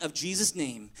authority of Jesus'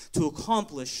 name to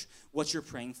accomplish what you're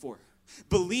praying for.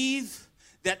 Believe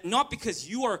that not because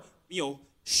you are,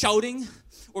 shouting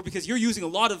or because you're using a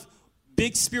lot of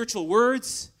big spiritual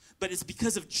words, but it's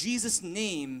because of Jesus'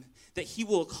 name that he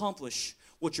will accomplish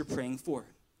what you're praying for.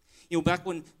 Back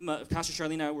when Pastor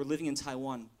Charlene and I were living in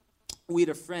Taiwan, we had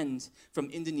a friend from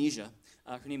Indonesia.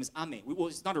 Her name is Ame. Well,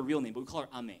 it's not her real name, but we call her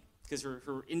Ame because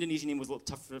her Indonesian name was a little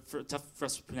tough for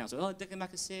us to pronounce. Oh,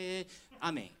 Dekemakase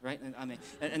Ame, right? And Ame,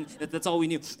 and that's all we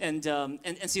knew. And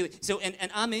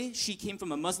Ame, she came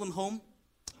from a Muslim home,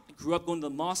 grew up going to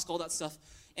the mosque, all that stuff,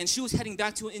 and she was heading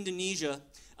back to Indonesia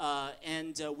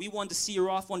we wanted to see her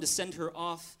off, wanted to send her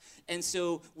off. And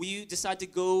so we decided to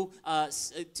go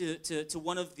to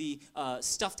one of the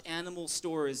stuffed animal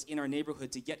stores in our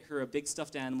neighborhood to get her a big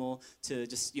stuffed animal to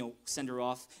just, send her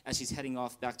off as she's heading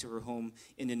off back to her home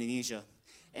in Indonesia.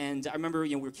 And I remember,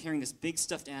 we were carrying this big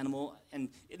stuffed animal, and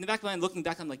in the back of my mind, looking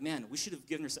back, I'm like, man, we should have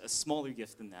given her a smaller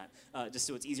gift than that, just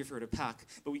so it's easier for her to pack.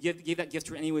 But we gave that gift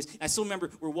to her anyways. And I still remember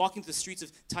we're walking through the streets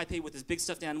of Taipei with this big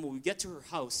stuffed animal. We get to her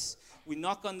house. We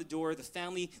knock on the door. The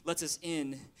family lets us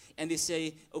in, and they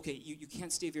say, okay, you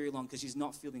can't stay very long because she's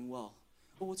not feeling well.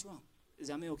 Oh, what's wrong? Is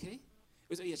Ame okay?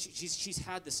 Yeah, she's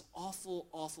had this awful,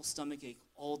 awful stomach ache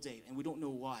all day, and we don't know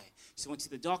why. She went to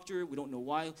the doctor. We don't know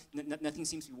why. Nothing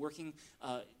seems to be working,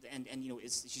 and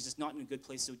she's just not in a good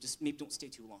place. So just maybe don't stay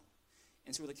too long.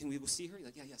 And so we're like, can we go see her? You're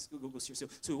like, yeah, yes, go see her.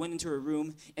 So we went into her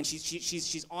room, and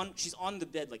she's on the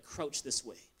bed, like crouched this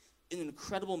way, in an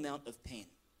incredible amount of pain.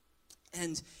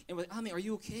 And we're like, Ame, are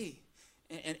you okay?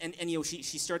 And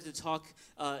she started to talk,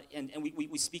 and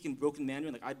we speak in broken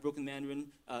Mandarin. Like, I had broken Mandarin.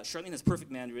 Charlene has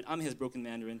perfect Mandarin. Ame has broken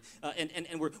Mandarin.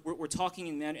 And we're talking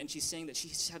in Mandarin, and she's saying that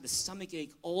she's had the stomach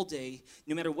ache all day.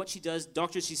 No matter what she does,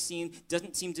 doctors she's seen they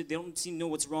don't seem to know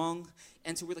what's wrong.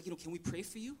 And so we're like, can we pray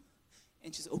for you?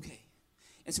 And she's okay.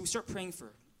 And so we start praying for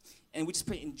her, and we just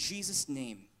pray in Jesus'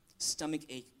 name, stomach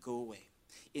ache, go away.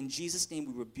 In Jesus' name,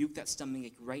 we rebuke that stomach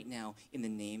ache right now in the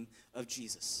name of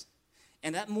Jesus.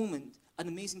 And that moment, an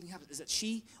amazing thing happens, is that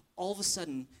she, all of a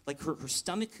sudden, like her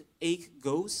stomach ache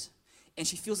goes, and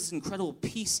she feels this incredible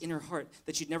peace in her heart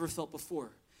that she'd never felt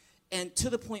before. And to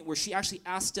the point where she actually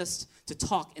asked us to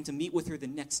talk and to meet with her the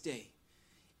next day.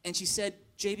 And she said,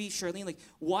 JB, Charlene, like,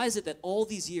 why is it that all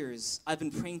these years I've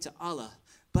been praying to Allah,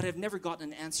 but I've never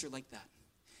gotten an answer like that?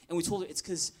 And we told her, it's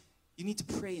because you need to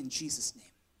pray in Jesus' name.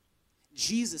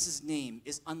 Jesus' name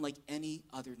is unlike any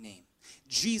other name.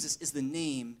 Jesus is the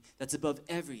name that's above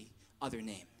every other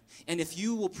name. And if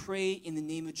you will pray in the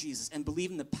name of Jesus and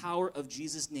believe in the power of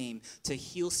Jesus' name to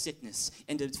heal sickness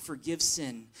and to forgive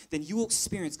sin, then you will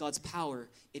experience God's power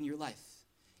in your life.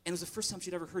 And it was the first time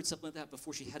she'd ever heard something like that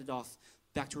before she headed off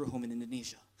back to her home in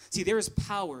Indonesia. See, there is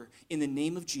power in the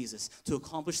name of Jesus to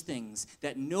accomplish things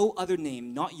that no other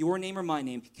name, not your name or my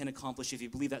name, can accomplish. If you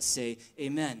believe that, say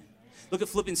amen. Look at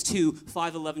Philippians 2,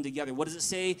 5, 11 together. What does it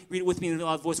say? Read it with me in a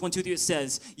loud voice. 1, 2, 3. It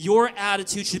says, your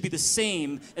attitude should be the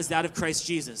same as that of Christ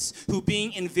Jesus, who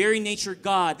being in very nature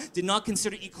God, did not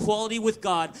consider equality with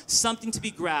God something to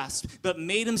be grasped, but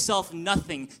made himself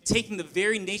nothing, taking the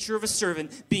very nature of a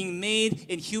servant, being made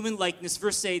in human likeness.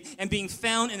 Verse 8, and being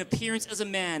found in appearance as a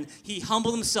man, he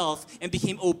humbled himself and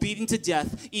became obedient to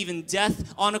death, even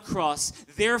death on a cross.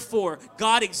 Therefore,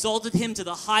 God exalted him to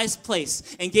the highest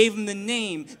place and gave him the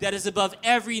name that is above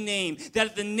every name, that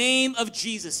at the name of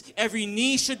Jesus, every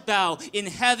knee should bow in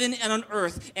heaven and on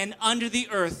earth and under the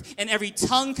earth, and every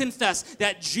tongue confess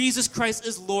that Jesus Christ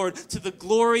is Lord, to the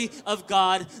glory of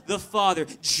God the Father.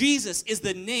 Jesus is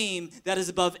the name that is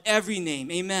above every name.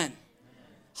 Amen.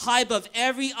 High above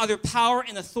every other power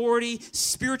and authority,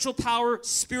 spiritual power,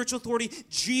 spiritual authority.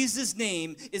 Jesus'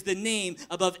 name is the name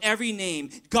above every name.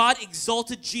 God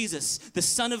exalted Jesus, the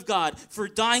Son of God, for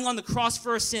dying on the cross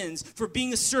for our sins, for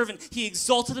being a servant. He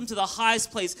exalted him to the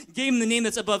highest place, gave him the name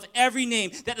that's above every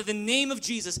name, that at the name of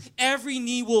Jesus, every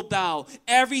knee will bow,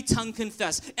 every tongue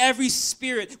confess, every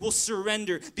spirit will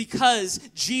surrender, because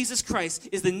Jesus Christ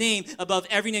is the name above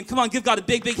every name. Come on, give God a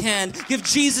big, big hand. Give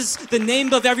Jesus the name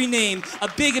above every name, a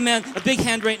big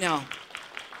hand right now.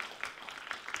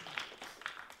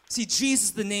 See, Jesus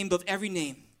is the name above every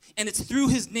name. And it's through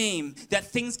his name that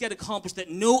things get accomplished that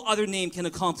no other name can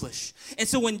accomplish. And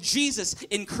so when Jesus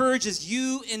encourages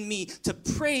you and me to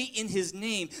pray in his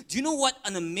name, do you know what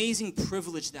an amazing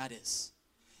privilege that is?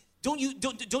 Don't you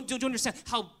understand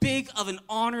how big of an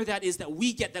honor that is that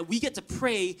we get to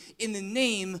pray in the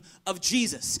name of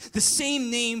Jesus, the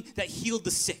same name that healed the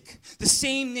sick, the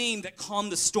same name that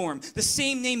calmed the storm, the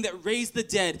same name that raised the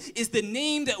dead, is the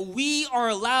name that we are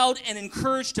allowed and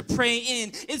encouraged to pray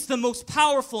in. It's the most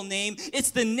powerful name. It's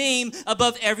the name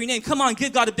above every name. Come on,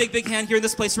 give God a big, big hand here in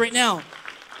this place right now.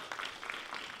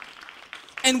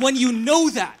 And when you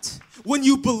know that, when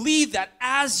you believe that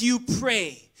as you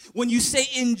pray, when you say,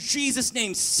 in Jesus'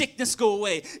 name, sickness go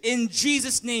away. In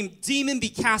Jesus' name, demon be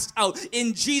cast out.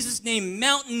 In Jesus' name,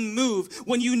 mountain move.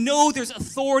 When you know there's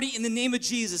authority in the name of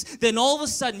Jesus, then all of a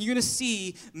sudden you're going to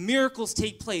see miracles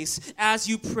take place as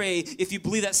you pray. If you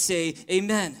believe that, say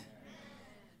amen.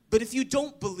 But if you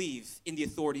don't believe in the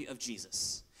authority of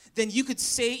Jesus, then you could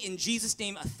say in Jesus'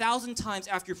 name 1,000 times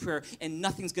after your prayer and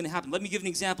nothing's going to happen. Let me give an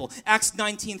example. Acts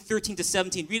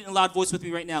 19:13-17. Read it in a loud voice with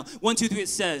me right now. 1, 2, 3, it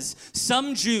says,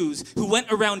 some Jews who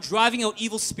went around driving out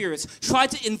evil spirits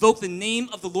tried to invoke the name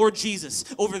of the Lord Jesus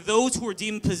over those who were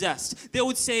demon-possessed. They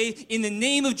would say, in the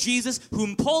name of Jesus,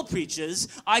 whom Paul preaches,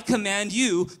 I command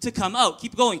you to come out.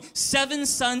 Keep going. 7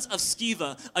 sons of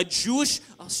Sceva, a Jewish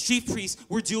chief priest,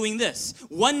 were doing this.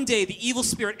 One day the evil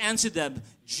spirit answered them,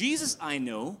 Jesus I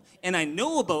know, and I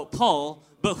know about Paul,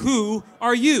 but who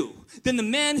are you? Then the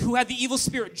man who had the evil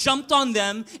spirit jumped on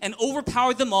them and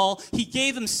overpowered them all. He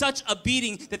gave them such a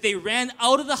beating that they ran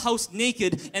out of the house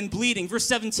naked and bleeding. Verse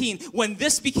 17, when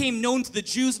this became known to the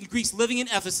Jews and Greeks living in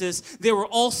Ephesus, they were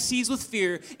all seized with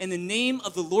fear, and the name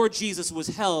of the Lord Jesus was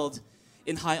held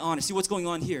in high honor. See, what's going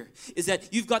on here is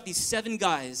that you've got these 7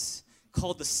 guys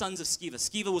called the sons of Sceva.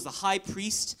 Sceva was the high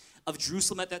priest of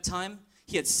Jerusalem at that time.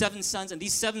 He had 7 sons, and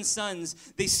these 7 sons,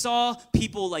 they saw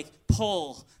people like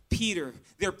Paul, Peter.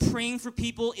 They're praying for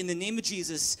people in the name of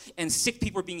Jesus, and sick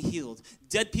people are being healed.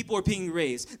 Dead people are being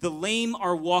raised. The lame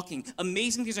are walking.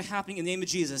 Amazing things are happening in the name of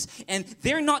Jesus, and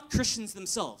they're not Christians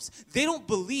themselves. They don't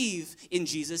believe in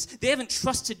Jesus. They haven't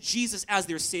trusted Jesus as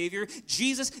their Savior.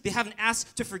 Jesus, they haven't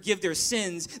asked to forgive their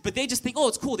sins, but they just think, oh,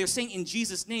 it's cool. They're saying in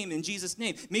Jesus' name, in Jesus'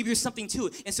 name. Maybe there's something to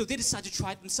it, and so they decide to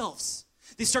try it themselves.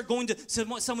 They start going to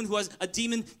someone who has a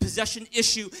demon possession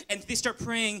issue, and they start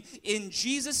praying in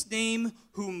Jesus' name,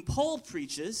 whom Paul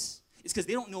preaches. It's because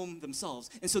they don't know him themselves.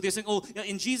 And so they're saying, oh,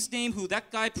 in Jesus' name, who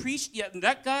that guy preached, yeah,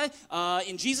 that guy,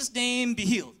 in Jesus' name, be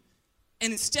healed.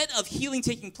 And instead of healing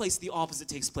taking place, the opposite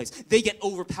takes place. They get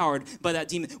overpowered by that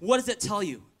demon. What does that tell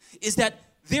you? Is that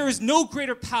there is no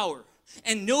greater power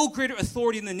and no greater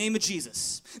authority in the name of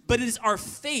Jesus. But it is our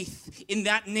faith in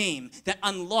that name that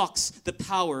unlocks the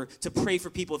power to pray for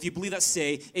people. If you believe that,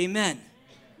 say amen.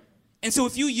 And so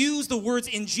if you use the words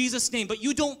in Jesus' name, but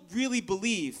you don't really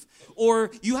believe,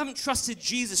 or you haven't trusted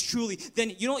Jesus truly,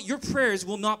 then you know what? Your prayers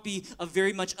will not be of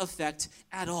very much effect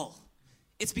at all.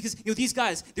 It's because, these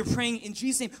guys, they're praying in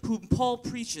Jesus' name, whom Paul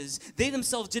preaches. They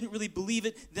themselves didn't really believe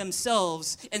it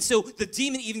themselves. And so the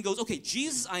demon even goes, okay,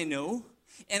 Jesus I know,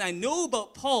 and I know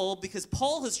about Paul because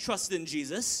Paul has trusted in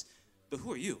Jesus, but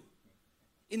who are you?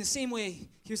 In the same way,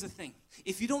 here's the thing.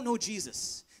 If you don't know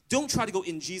Jesus, don't try to go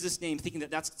in Jesus' name thinking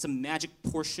that that's some magic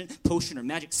potion or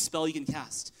magic spell you can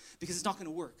cast, because it's not going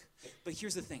to work. But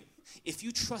here's the thing. If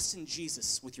you trust in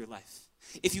Jesus with your life,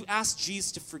 if you ask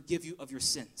Jesus to forgive you of your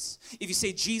sins, if you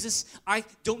say, Jesus, I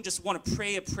don't just want to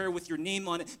pray a prayer with your name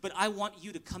on it, but I want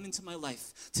you to come into my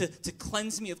life, to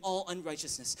cleanse me of all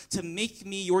unrighteousness, to make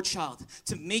me your child,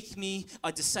 to make me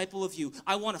a disciple of you.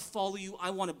 I want to follow you.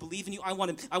 I want to believe in you. I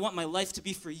want my life to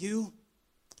be for you.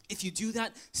 If you do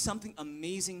that, something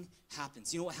amazing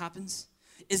happens. You know what happens?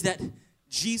 Is that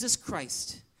Jesus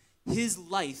Christ, his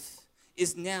life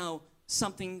is now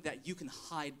something that you can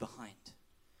hide behind.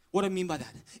 What I mean by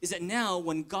that is that now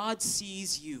when God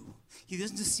sees you, he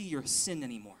doesn't just see your sin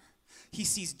anymore. He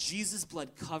sees Jesus' blood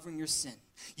covering your sin.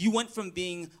 You went from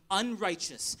being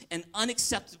unrighteous and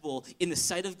unacceptable in the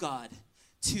sight of God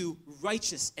to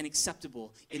righteous and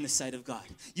acceptable in the sight of God.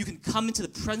 You can come into the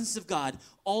presence of God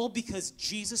all because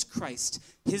Jesus Christ,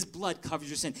 his blood covers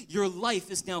your sin. Your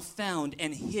life is now found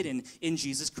and hidden in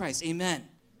Jesus Christ. Amen.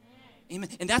 Amen.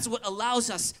 And that's what allows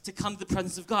us to come to the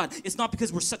presence of God. It's not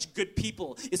because we're such good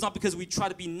people. It's not because we try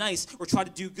to be nice or try to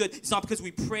do good. It's not because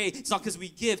we pray. It's not because we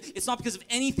give. It's not because of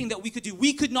anything that we could do.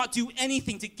 We could not do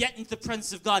anything to get into the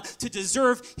presence of God, to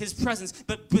deserve his presence.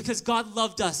 But because God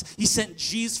loved us, he sent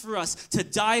Jesus for us, to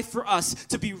die for us,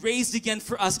 to be raised again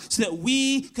for us, so that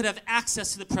we could have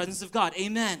access to the presence of God.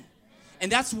 Amen.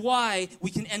 And that's why we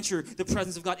can enter the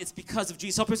presence of God. It's because of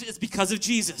Jesus. It's because of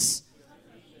Jesus.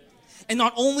 And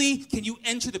not only can you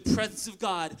enter the presence of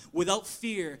God without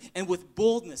fear and with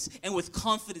boldness and with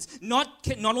confidence, not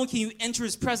only can you enter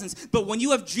his presence, but when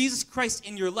you have Jesus Christ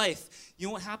in your life, you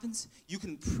know what happens? You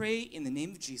can pray in the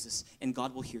name of Jesus and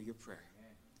God will hear your prayer.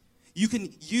 You can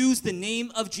use the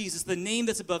name of Jesus, the name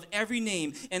that's above every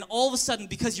name, and all of a sudden,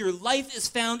 because your life is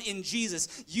found in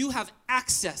Jesus, you have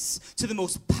access to the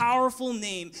most powerful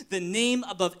name, the name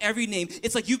above every name.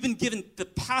 It's like you've been given the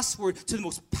password to the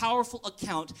most powerful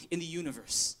account in the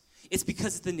universe. It's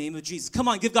because it's the name of Jesus. Come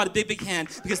on, give God a big, big hand,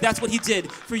 because that's what he did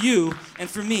for you and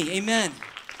for me. Amen.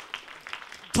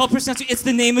 Tell the person next to you, it's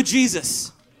the name of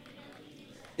Jesus.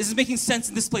 This is making sense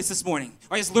in this place this morning.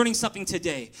 Are you guys learning something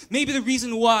today? Maybe the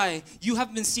reason why you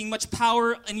haven't been seeing much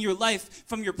power in your life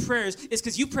from your prayers is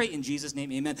because you pray in Jesus'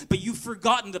 name, amen, but you've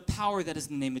forgotten the power that is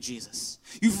in the name of Jesus.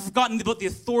 You've forgotten about the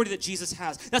authority that Jesus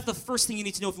has. That's the first thing you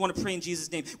need to know if you want to pray in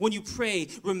Jesus' name. When you pray,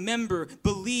 remember,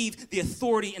 believe the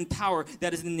authority and power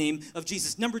that is in the name of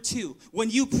Jesus. Number 2, when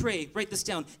you pray, write this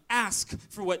down, ask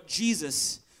for what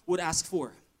Jesus would ask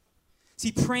for.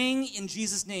 See, praying in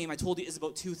Jesus' name, I told you, is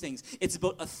about 2 things. It's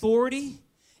about authority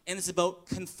and it's about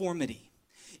conformity.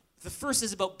 The first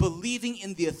is about believing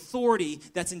in the authority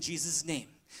that's in Jesus' name.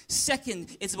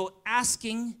 Second, it's about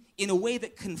asking in a way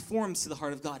that conforms to the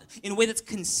heart of God, in a way that's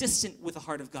consistent with the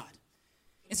heart of God.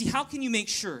 And see, how can you make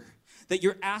sure that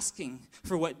you're asking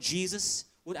for what Jesus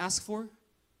would ask for?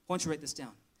 Why don't you write this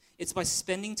down? It's by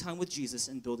spending time with Jesus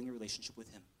and building a relationship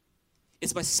with him.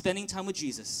 It's by spending time with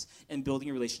Jesus and building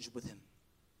a relationship with him.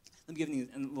 Let me give you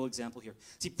a little example here.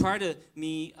 See, prior to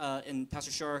me and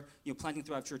Pastor Shar, planting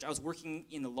Thrive Church, I was working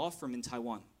in a law firm in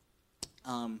Taiwan.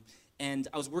 And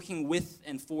I was working with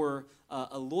and for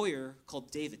a lawyer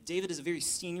called David. David is a very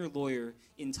senior lawyer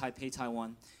in Taipei,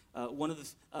 Taiwan. One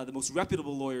of the most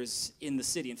reputable lawyers in the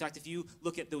city. In fact, if you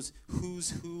look at those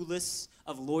who's who lists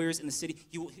of lawyers in the city,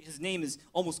 his name is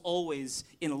almost always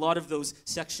in a lot of those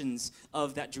sections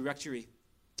of that directory.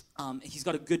 He's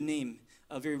got a good name,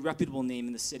 a very reputable name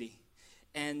in the city.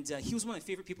 And he was one of my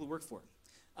favorite people to work for.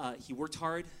 He worked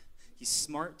hard. He's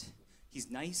smart. He's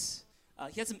nice.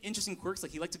 He had some interesting quirks,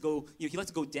 like he liked to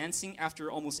go dancing after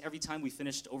almost every time we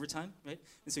finished overtime, right?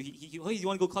 And so hey, you want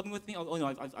to go clubbing with me? Oh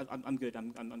no, I'm good.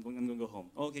 I'm going to go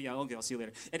home. Okay, yeah, okay, I'll see you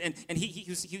later. And he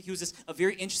was just a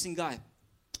very interesting guy.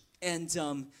 And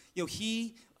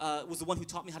he was the one who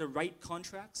taught me how to write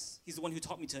contracts. He's the one who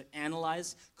taught me to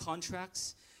analyze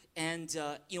contracts. And,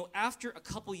 after a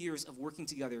couple years of working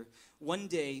together, one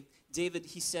day, David,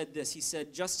 he said this. He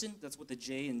said, Justin, that's what the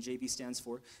J and JB stands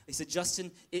for. He said,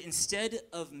 Justin, instead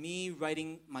of me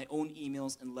writing my own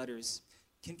emails and letters,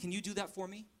 can you do that for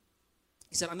me?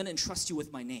 He said, I'm going to entrust you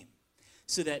with my name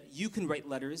so that you can write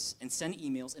letters and send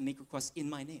emails and make requests in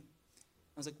my name.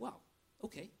 I was like, wow,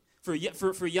 okay. For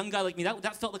a young guy like me,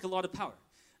 that felt like a lot of power.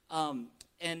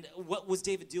 And what was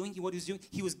David doing?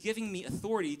 He was giving me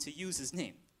authority to use his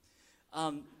name.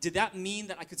 Did that mean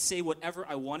that I could say whatever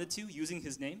I wanted to using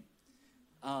his name?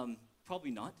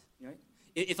 Probably not, right?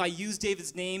 If I used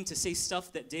David's name to say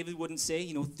stuff that David wouldn't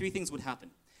say, 3 things would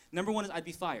happen. Number 1 is I'd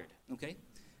be fired, okay?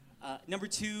 Number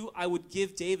 2, I would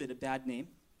give David a bad name.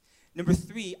 Number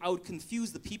 3, I would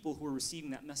confuse the people who were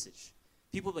receiving that message.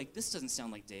 People would be like, this doesn't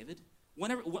sound like David.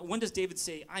 When does David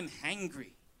say, I'm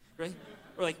hangry, right?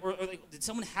 Or did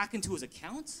someone hack into his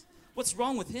account? What's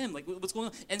wrong with him? Like, what's going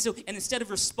on? And instead of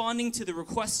responding to the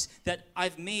requests that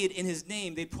I've made in his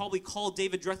name, they'd probably call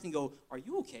David directly and go, are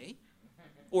you okay?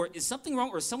 Or is something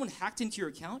wrong? Or is someone hacked into your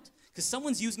account? Because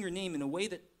someone's using your name in a way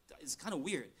that is kind of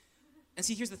weird. And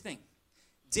see, here's the thing.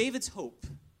 David's hope,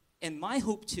 and my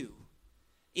hope too,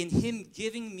 in him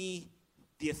giving me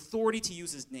the authority to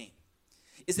use his name,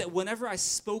 is that whenever I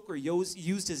spoke or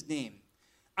used his name,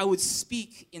 I would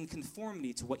speak in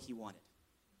conformity to what he wanted.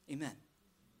 Amen.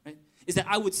 Right? Is that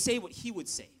I would say what he would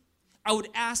say. I would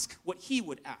ask what he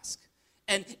would ask.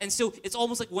 And so it's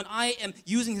almost like when I am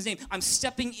using his name, I'm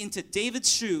stepping into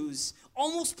David's shoes,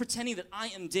 almost pretending that I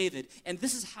am David, and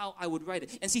this is how I would write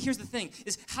it. And see, here's the thing,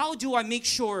 is how do I make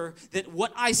sure that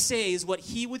what I say is what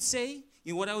he would say?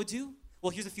 You know what I would do?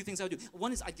 Well, here's a few things I would do.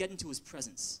 One is I'd get into his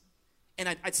presence. And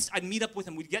I'd meet up with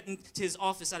him. We'd get into his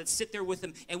office. I'd sit there with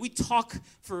him, and we'd talk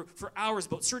for hours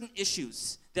about certain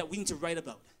issues that we need to write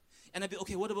about. And I'd be,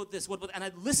 okay, what about this? What about that? And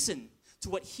I'd listen to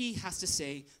what he has to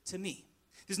say to me.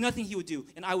 There's nothing he would do,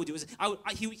 and I would do.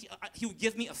 He would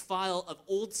give me a file of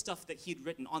old stuff that he'd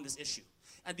written on this issue.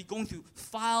 I'd be going through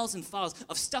files and files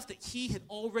of stuff that he had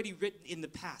already written in the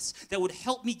past that would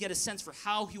help me get a sense for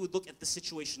how he would look at the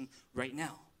situation right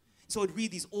now. So I'd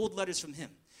read these old letters from him.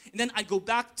 And then I'd go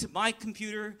back to my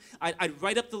computer, I'd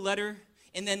write up the letter,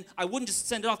 and then I wouldn't just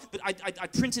send it off, but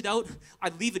I'd print it out.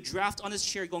 I'd leave a draft on his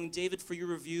chair going, David, for your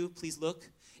review, please look.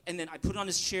 And then I put it on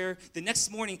his chair. The next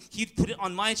morning, he'd put it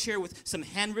on my chair with some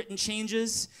handwritten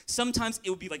changes. Sometimes it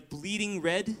would be like bleeding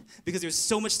red because there's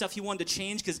so much stuff he wanted to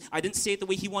change because I didn't say it the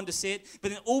way he wanted to say it.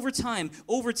 But then over time,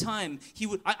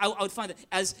 I would find that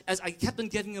as I kept on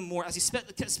giving him more, as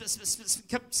he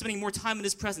kept spending more time in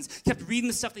his presence, kept reading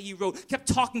the stuff that he wrote, kept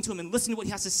talking to him and listening to what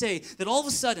he has to say, that all of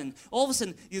a sudden,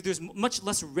 there's much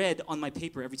less red on my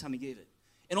paper every time he gave it.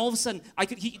 And all of a sudden,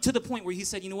 to the point where he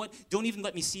said, you know what, don't even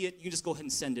let me see it. You can just go ahead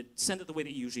and send it. Send it the way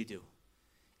that you usually do.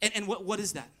 And what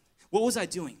is that? What was I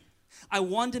doing? I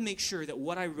wanted to make sure that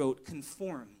what I wrote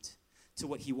conformed to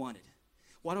what he wanted.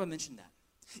 Why do I mention that?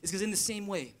 It's because in the same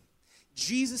way,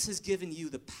 Jesus has given you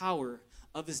the power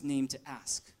of his name to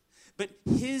ask. But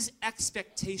his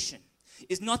expectation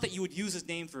is not that you would use his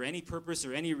name for any purpose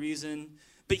or any reason,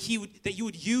 but that you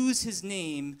would use his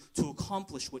name to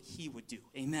accomplish what he would do.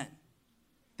 Amen.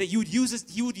 That you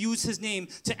would use his name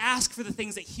to ask for the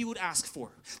things that he would ask for,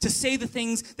 to say the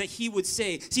things that he would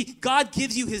say. See, God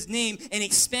gives you his name and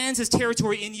expands his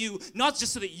territory in you, not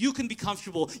just so that you can be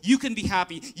comfortable, you can be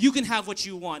happy, you can have what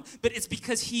you want, but it's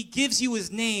because he gives you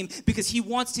his name because he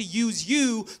wants to use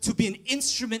you to be an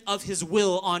instrument of his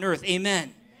will on earth.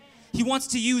 Amen. He wants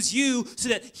to use you so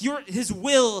that his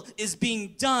will is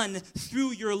being done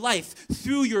through your life,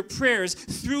 through your prayers,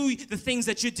 through the things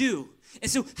that you do. And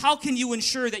so how can you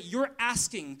ensure that you're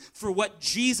asking for what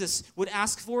Jesus would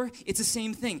ask for? It's the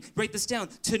same thing. Write this down.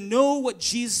 To know what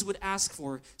Jesus would ask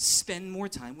for, spend more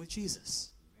time with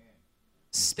Jesus.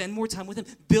 Spend more time with him.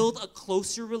 Build a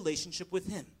closer relationship with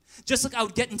him. Just like I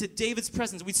would get into David's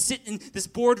presence. We'd sit in this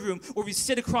boardroom or we'd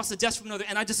sit across the desk from another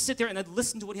and I'd just sit there and I'd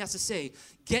listen to what he has to say.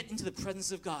 Get into the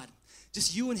presence of God.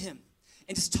 Just you and him.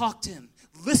 And just talk to him.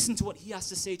 Listen to what he has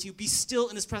to say to you. Be still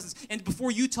in his presence. And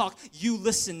before you talk, you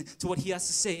listen to what he has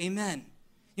to say. Amen.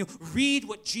 Read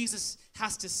what Jesus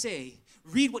has to say.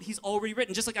 Read what he's already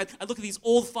written. Just like I look at these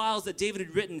old files that David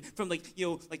had written from like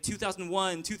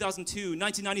 2001, 2002,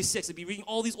 1996. I'd be reading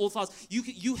all these old files.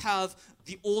 You have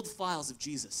the old files of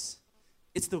Jesus.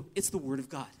 It's the Word of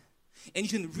God. And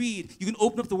you can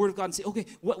open up the Word of God and say, okay,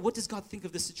 what does God think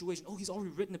of this situation? Oh, he's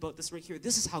already written about this right here.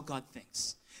 This is how God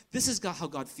thinks. This is how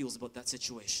God feels about that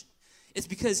situation. It's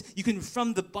because you can,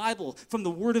 from the Bible, from the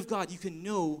Word of God, you can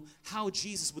know how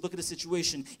Jesus would look at a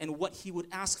situation and what he would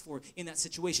ask for in that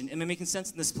situation. Am I making sense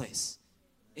in this place?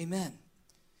 Amen.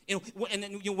 And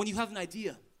then when you have an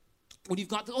idea, when you've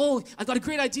got, I got a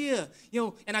great idea,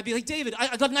 and I'd be like, David,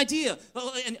 I got an idea.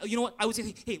 And you know what? I would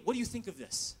say, hey, what do you think of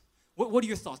this? What are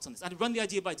your thoughts on this? I'd run the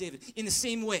idea by David. In the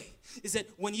same way, is that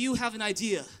when you have an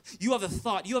idea, you have a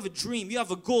thought, you have a dream, you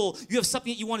have a goal, you have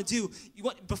something that you want to do,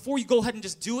 before you go ahead and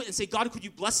just do it and say, God, could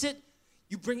you bless it?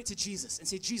 You bring it to Jesus and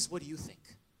say, Jesus, what do you think?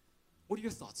 What are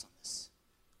your thoughts on this?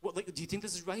 Do you think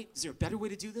this is right? Is there a better way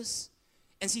to do this?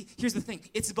 And see, here's the thing.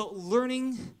 It's about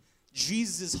learning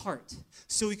Jesus' heart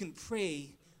so we can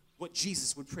pray what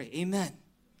Jesus would pray. Amen.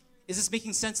 Is this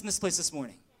making sense in this place this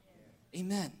morning?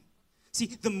 Amen. See,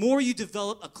 the more you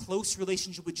develop a close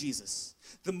relationship with Jesus,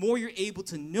 the more you're able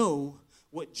to know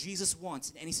what Jesus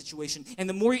wants in any situation, and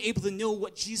the more you're able to know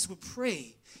what Jesus would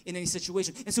pray in any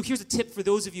situation. And so here's a tip for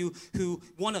those of you who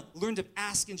want to learn to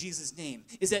ask in Jesus' name,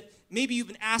 is that maybe you've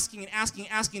been asking,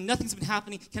 and nothing's been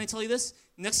happening. Can I tell you this?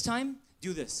 Next time,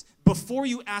 do this. Before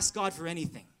you ask God for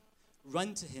anything,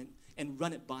 run to him and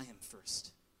run it by him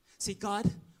first. Say,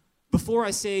 God, before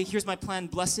I say, here's my plan,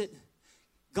 bless it,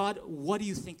 God, what do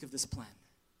you think of this plan?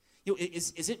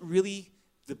 Is it really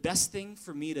the best thing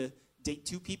for me to date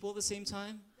two people at the same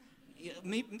time?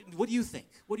 Maybe, what do you think?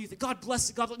 What do you think? God bless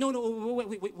it. God bless. No,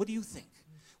 wait. What do you think?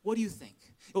 What do you think?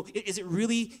 Is it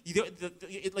really?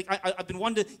 I've been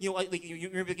wanting to. You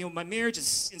remember, my marriage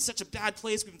is in such a bad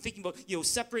place. We've been thinking about,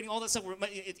 separating, all that stuff.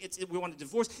 We want to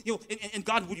divorce. And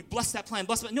God, would you bless that plan?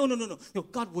 Bless it. No.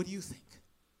 God, what do you think?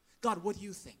 God, what do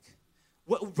you think?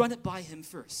 Run it by him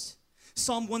first.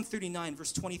 Psalm 139,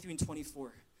 verse 23 and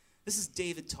 24. This is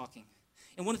David talking.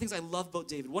 And one of the things I love about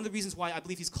David, one of the reasons why I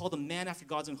believe he's called a man after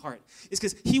God's own heart, is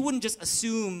because he wouldn't just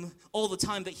assume all the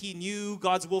time that he knew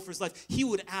God's will for his life. He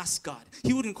would ask God.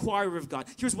 He would inquire of God.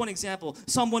 Here's one example.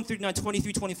 Psalm 139,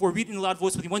 23, 24. Read it in a loud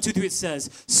voice with me. 1, 2, 3. It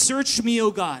says, search me,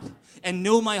 O God, and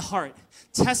know my heart.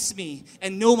 Test me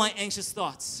and know my anxious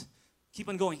thoughts. Keep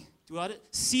on going. Do it.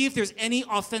 See if there's any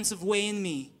offensive way in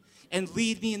me and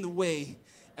lead me in the way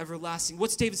everlasting.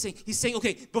 What's David saying? He's saying,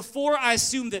 okay, before I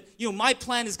assume that, my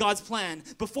plan is God's plan,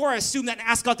 before I assume that and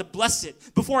ask God to bless it,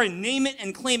 before I name it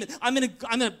and claim it, I'm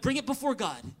gonna bring it before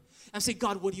God. I'm saying,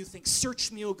 God, what do you think?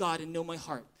 Search me, O God, and know my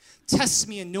heart. Test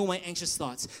me and know my anxious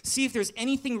thoughts. See if there's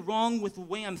anything wrong with the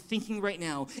way I'm thinking right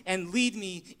now, and lead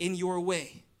me in your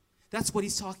way. That's what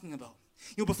he's talking about.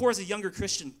 Before as a younger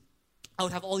Christian, I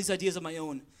would have all these ideas of my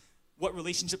own. What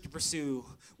relationship to pursue,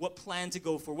 what plan to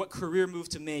go for, what career move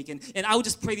to make. And I would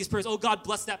just pray these prayers, oh, God,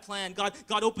 bless that plan. God,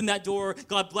 open that door.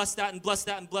 God, bless that and bless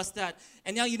that and bless that.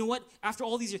 And now, you know what? After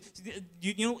all these years,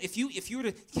 if you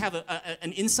were to have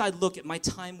an inside look at my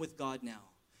time with God now,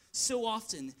 so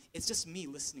often it's just me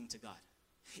listening to God.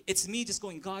 It's me just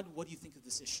going, God, what do you think of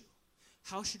this issue?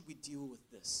 How should we deal with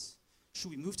this? Should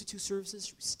we move to 2 services?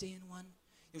 Should we stay in one?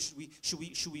 Should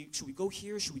we go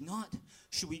here? Should we not?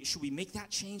 Should we make that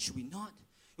change? Should we not?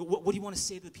 What do you want to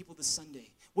say to the people this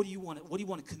Sunday? What do you want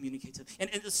to communicate to them?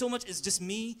 And so much is just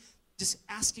me just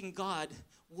asking God,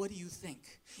 what do you think?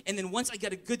 And then once I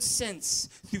get a good sense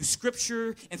through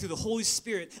Scripture and through the Holy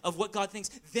Spirit of what God thinks,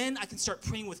 then I can start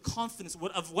praying with confidence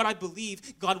of what I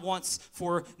believe God wants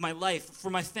for my life,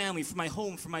 for my family, for my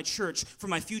home, for my church, for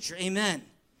my future. Amen.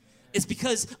 It's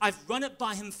because I've run it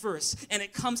by him first, and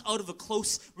it comes out of a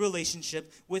close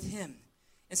relationship with him.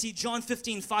 And see, John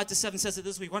 15, 5-7 says it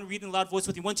this way. You want to read in a loud voice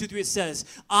with me? 1, 2, 3, it says,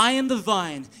 I am the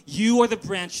vine, you are the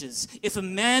branches. If a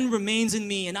man remains in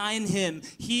me and I in him,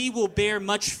 he will bear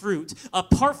much fruit.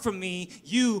 Apart from me,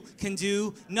 you can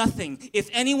do nothing. If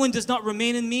anyone does not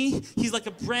remain in me, he's like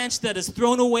a branch that is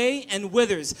thrown away and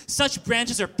withers. Such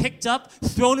branches are picked up,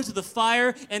 thrown into the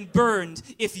fire, and burned.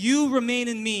 If you remain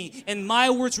in me and my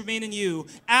words remain in you,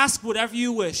 ask whatever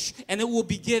you wish, and it will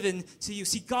be given to you.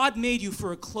 See, God made you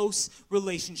for a close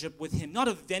relationship with him, not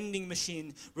a vending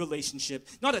machine relationship,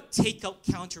 not a takeout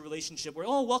counter relationship where,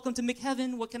 oh, welcome to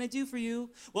McHeaven, what can I do for you?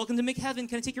 Welcome to McHeaven,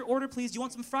 can I take your order, please? Do you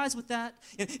want some fries with that?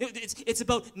 It's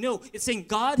about, no, it's saying,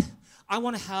 God, I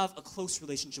want to have a close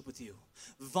relationship with you.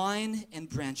 Vine and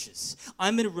branches.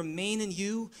 I'm going to remain in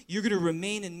you. You're going to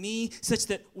remain in me such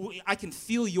that I can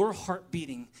feel your heart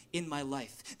beating in my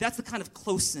life. That's the kind of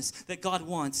closeness that God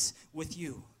wants with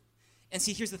you. And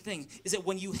see, here's the thing, is that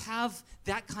when you have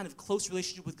that kind of close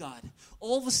relationship with God,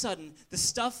 all of a sudden, the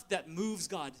stuff that moves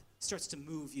God starts to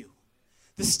move you.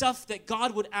 The stuff that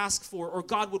God would ask for or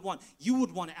God would want, you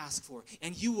would want to ask for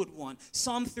and you would want.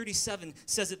 Psalm 37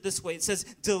 says it this way. It says,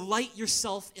 delight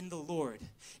yourself in the Lord,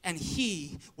 and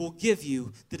he will give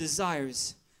you the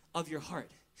desires of your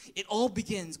heart. It all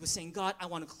begins with saying, God, I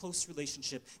want a close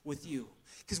relationship with you.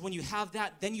 Because when you have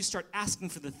that, then you start asking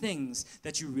for the things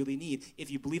that you really need. If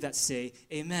you believe that, say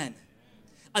amen.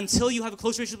 Until you have a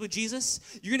close relationship with Jesus,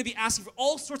 you're going to be asking for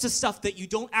all sorts of stuff that you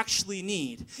don't actually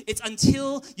need. It's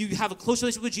until you have a close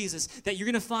relationship with Jesus that you're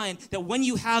going to find that when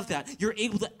you have that, you're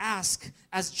able to ask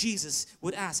as Jesus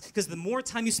would ask. Because the more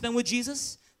time you spend with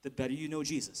Jesus, the better you know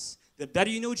Jesus. The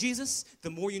better you know Jesus, the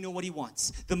more you know what he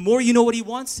wants. The more you know what he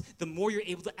wants, the more you're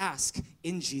able to ask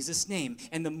in Jesus' name.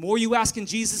 And the more you ask in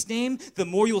Jesus' name, the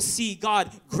more you'll see God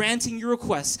granting your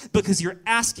requests because you're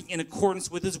asking in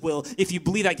accordance with his will. If you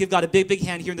believe that, give God a big, big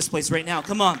hand here in this place right now.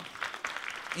 Come on.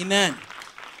 Amen.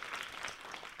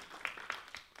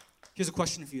 Here's a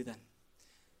question for you then.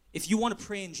 If you want to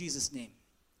pray in Jesus' name,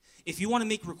 if you want to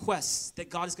make requests that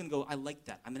God is going to go, I like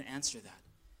that, I'm going to answer that,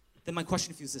 then my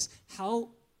question for you is this: how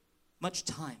much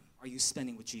time are you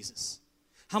spending with Jesus?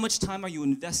 How much time are you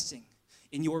investing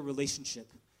in your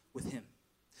relationship with him?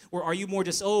 Or are you more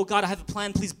just, oh, God, I have a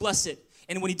plan, please bless it.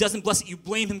 And when he doesn't bless it, you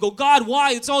blame him, go, God,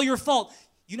 why? It's all your fault.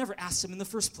 You never asked him in the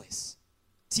first place.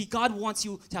 See, God wants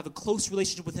you to have a close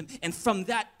relationship with him, and from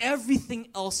that, everything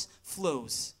else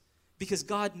flows because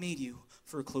God made you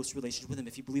for a close relationship with him.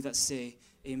 If you believe that, say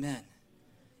amen.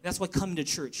 That's why coming to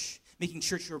church, making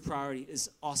church your priority is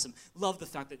awesome. Love the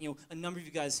fact that, a number of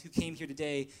you guys who came here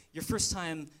today, your first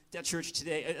time at church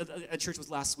today, at church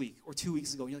was last week or 2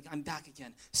 weeks ago. You're like, I'm back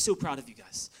again. So proud of you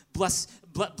guys. Bless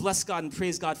God and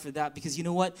praise God for that, because you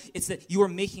know what? It's that you are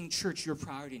making church your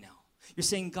priority now. You're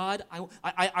saying, God,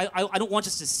 I don't want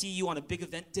just to see you on a big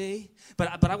event day,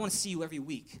 but I want to see you every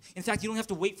week. In fact, you don't have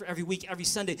to wait for every week, every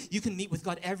Sunday. You can meet with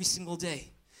God every single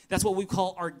day. That's what we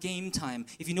call our game time.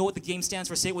 If you know what the game stands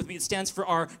for, say it with me. It stands for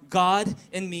our God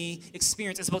and me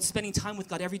experience. It's about spending time with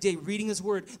God every day, reading his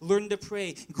word, learning to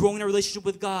pray, growing our relationship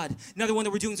with God. Another one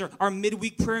that we're doing is our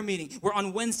midweek prayer meeting. We're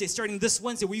on Wednesday, starting this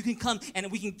Wednesday, where you can come and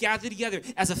we can gather together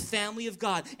as a family of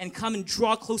God and come and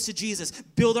draw close to Jesus,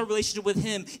 build our relationship with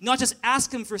him, not just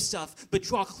ask him for stuff, but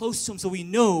draw close to him so we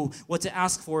know what to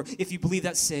ask for. If you believe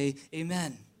that, say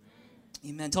amen.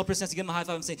 Amen. Tell a person next to give him a high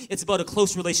five and say, it's about a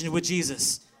close relationship with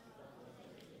Jesus.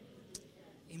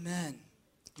 Amen.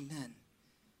 Amen.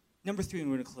 Number 3,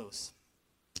 and we're going to close.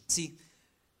 See,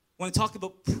 when I talk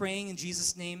about praying in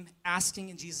Jesus' name, asking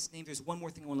in Jesus' name, there's one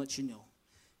more thing I want to let you know.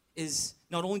 Is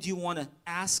not only do you want to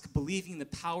ask, believing in the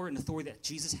power and authority that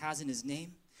Jesus has in his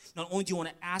name, not only do you want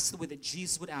to ask the way that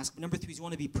Jesus would ask, but number 3 is you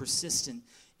want to be persistent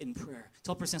in prayer.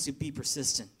 Tell a person to be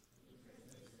persistent.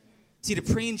 See, to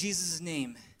pray in Jesus'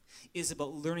 name is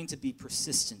about learning to be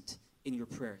persistent in your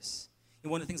prayers. And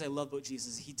one of the things I love about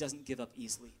Jesus is he doesn't give up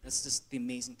easily. That's just the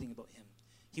amazing thing about him.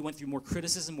 He went through more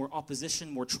criticism, more opposition,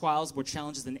 more trials, more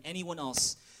challenges than anyone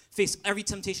else. Faced every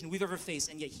temptation we've ever faced,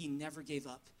 and yet he never gave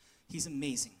up. He's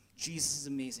amazing. Jesus is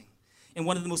amazing. And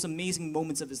one of the most amazing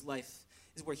moments of his life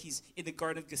is where he's in the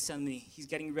Garden of Gethsemane. He's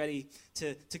getting ready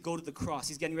to go to the cross.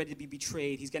 He's getting ready to be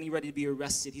betrayed. He's getting ready to be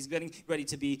arrested. He's getting ready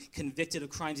to be convicted of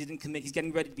crimes he didn't commit. He's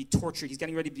getting ready to be tortured. He's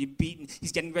getting ready to be beaten.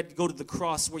 He's getting ready to go to the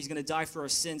cross where he's going to die for our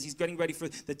sins. He's getting ready for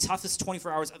the toughest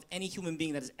 24 hours of any human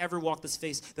being that has ever walked the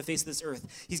face of this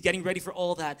earth. He's getting ready for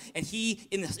all that. And he,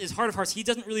 in his heart of hearts, he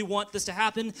doesn't really want this to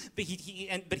happen, but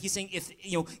he's saying, if,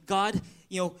 God,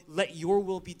 let your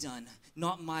will be done,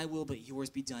 not my will, but yours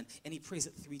be done. And he prays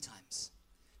it 3 times.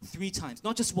 3 times,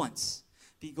 not just once,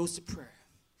 but he goes to prayer.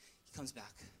 He comes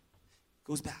back,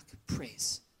 goes back,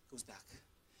 prays, goes back,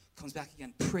 comes back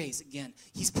again, prays again.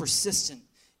 He's persistent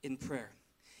in prayer.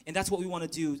 And that's what we want to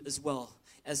do as well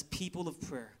as people of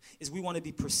prayer, is we want to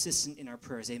be persistent in our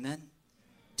prayers, amen?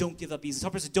 Don't give up easily. Tell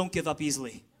person, don't give up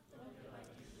easily.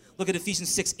 Look at Ephesians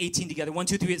 6:18 together. 1,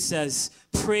 2, 3, it says,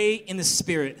 pray in the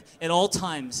Spirit at all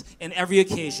times and every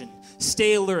occasion.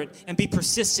 Stay alert and be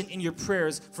persistent in your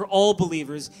prayers for all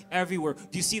believers everywhere.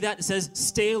 Do you see that? It says,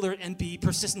 stay alert and be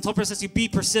persistent. Tell person, be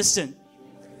persistent.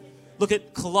 Look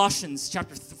at Colossians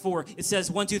chapter 4. It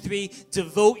says, 1, 2, 3,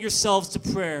 devote yourselves to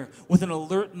prayer with an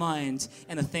alert mind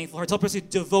and a thankful heart. Tell person,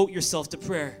 devote yourself to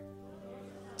prayer.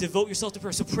 Devote yourself to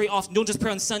prayer. So pray often. Don't just pray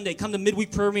on Sunday. Come to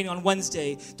midweek prayer meeting on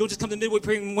Wednesday. Don't just come to midweek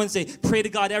prayer meeting on Wednesday. Pray to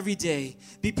God every day.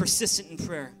 Be persistent in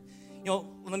prayer. Let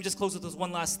me just close with this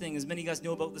one last thing. As many of you guys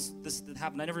know about this that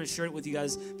happened, I never shared it with you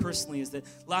guys personally, is that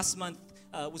last month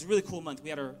was a really cool month. We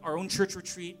had our own church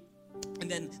retreat. And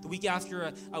then the week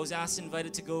after, I was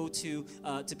invited to go to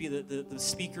be the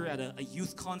speaker at a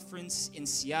youth conference in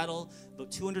Seattle,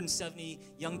 about 270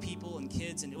 young people and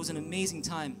kids, and it was an amazing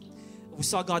time. We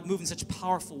saw God move in such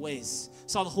powerful ways.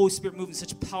 Saw the Holy Spirit move in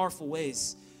such powerful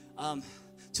ways.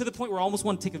 To the point where I almost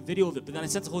wanted to take a video of it, but then I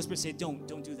sensed the Holy Spirit say, don't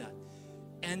do that.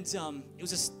 And it was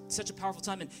just such a powerful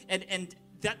time. And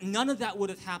that none of that would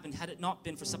have happened had it not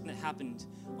been for something that happened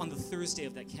on the Thursday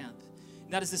of that camp.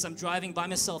 And that is this: I'm driving by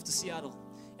myself to Seattle,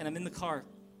 and I'm in the car,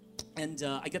 and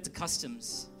I get to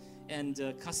Customs.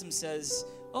 And Customs says,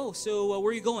 oh, so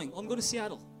where are you going? Oh, I'm going to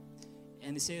Seattle.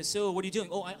 And they say, so what are you doing?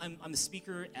 Oh, I'm the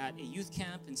speaker at a youth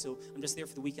camp, and so I'm just there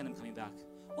for the weekend. I'm coming back.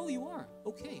 Oh, you are?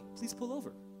 Okay, please pull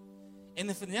over. And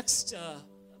then for the next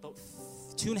about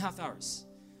 2.5 hours,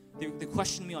 they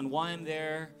questioned me on why I'm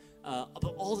there,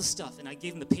 about all the stuff. And I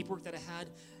gave them the paperwork that I had.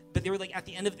 But they were like, at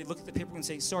the end of it, they looked at the paperwork and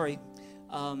say, sorry,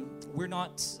 we're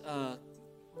not going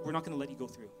to let you go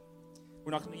through.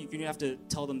 You're going to have to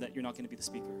tell them that you're not going to be the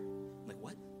speaker. I'm like,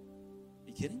 what? Are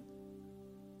you kidding?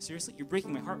 Seriously? You're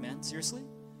breaking my heart, man. Seriously?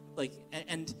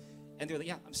 And they're like,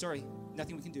 yeah, I'm sorry.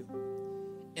 Nothing we can do.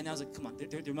 And I was like, come on,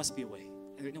 there must be a way.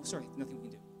 And they're like, no, sorry, nothing we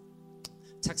can do.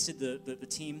 Texted the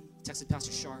team, texted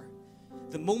Pastor Shar.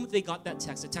 The moment they got that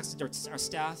text, I texted our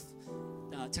staff,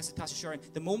 texted Pastor Shar. And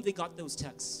the moment they got those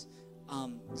texts,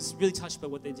 just really touched by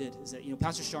what they did, is that,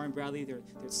 Pastor Shar and Bradley, they're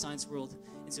at Science World.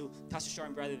 And so Pastor Shar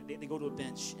and Bradley, they go to a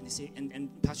bench, and they say, and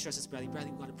Pastor Shar says, Bradley,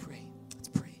 we've got to pray. Let's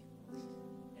pray.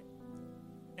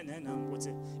 And then,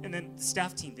 And then the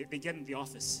staff team, they get in the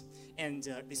office, and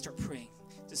they start praying.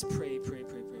 Just pray.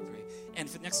 And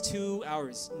for the next 2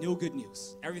 hours, no good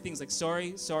news. Everything's like,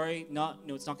 sorry, no,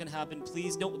 it's not going to happen.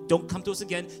 Please, don't come to us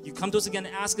again. You come to us again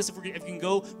and ask us if you can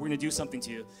go. We're going to do something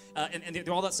to you. And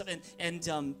they're all that stuff. And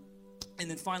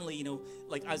then finally,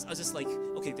 I was just like,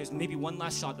 okay, there's maybe one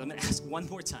last shot that I'm going to ask one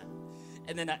more time.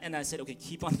 And then I said, okay,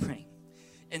 keep on praying.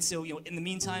 And so, in the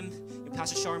meantime,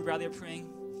 Pastor Shar and Bradley are praying.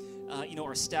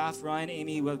 Our staff, Ryan,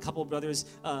 Amy, we have a couple of brothers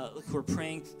who are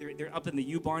praying. They're up in the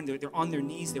U-barn. They're on their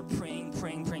knees. They're praying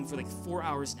for like 4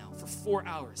 hours now. For 4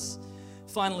 hours.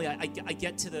 Finally, I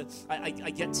get to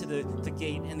the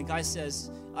gate, and the guy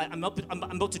says, I'm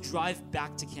about to drive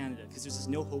back to Canada because there's just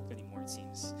no hope anymore, it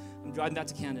seems. I'm driving back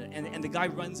to Canada, and the guy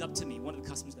runs up to me, one of the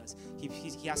customs guys.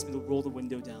 He asked me to roll the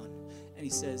window down, and he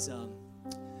says,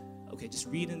 okay, just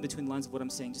read in between the lines of what I'm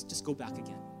saying. Just go back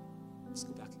again. Just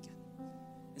go back again.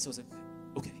 And so I was like,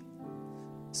 okay.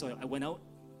 So I went out.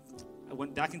 I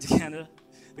went back into Canada.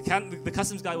 The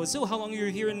customs guy was, so how long are you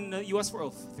here in the U.S. for?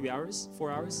 Oh, 3 hours,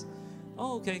 4 hours.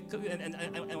 Oh, okay. And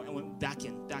I went back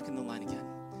in the line again.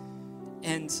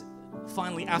 And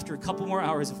finally, after a couple more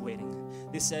hours of waiting,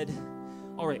 they said,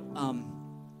 all right,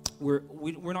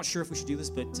 we're not sure if we should do this,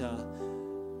 but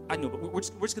I know, but we're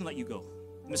just going to let you go.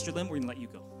 Mr. Lim, we're going to let you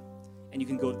go. And you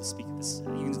can go to speak at this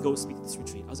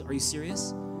retreat. I was like, are you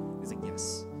serious? He's like,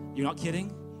 yes. You're not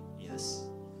kidding? Yes.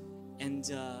 And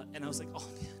I was like, oh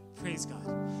man, praise God.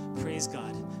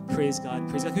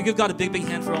 Can we give God a big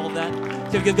hand for all of that?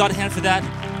 Can we give God a hand for that?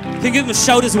 Can we give him a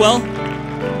shout as well?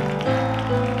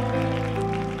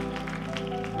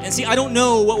 And see, I don't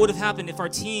know what would have happened if our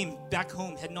team back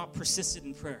home had not persisted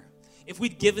in prayer. if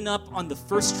we'd given up on the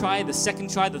first try, the second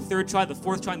try, the third try, the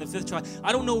fourth try, and the fifth try,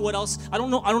 I don't know what else. I don't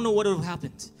know what would have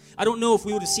happened. I don't know if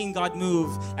we would have seen God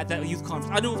move at that youth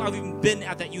conference. I don't know if I've even been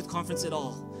at that youth conference at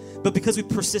all. But because we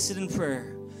persisted in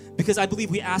prayer, because I believe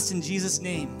we asked in Jesus'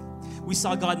 name, we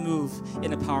saw God move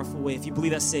in a powerful way. If you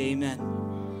believe that, say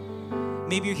amen.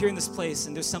 Maybe you're here in this place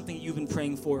and there's something you've been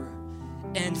praying for,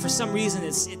 and for some reason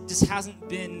it just hasn't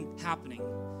been happening.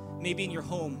 Maybe in your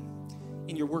home,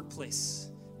 in your workplace,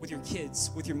 with your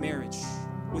kids, with your marriage,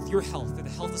 with your health, or the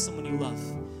health of someone you love.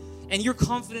 And you're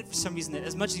confident for some reason that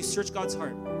as much as you search God's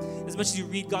heart, as much as you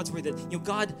read God's word, that,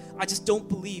 God, I just don't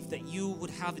believe that you would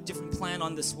have a different plan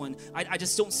on this one. I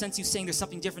just don't sense you saying there's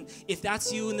something different. If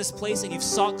that's you in this place and you've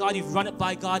sought God, you've run it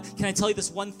by God, can I tell you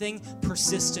this one thing?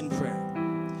 Persist in prayer.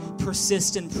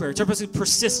 Persist in prayer. Tell person,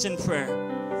 persist in prayer.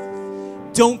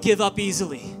 Don't give up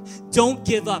easily. Don't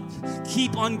give up.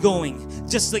 Keep on going.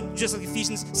 Just like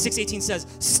Ephesians 6:18 says,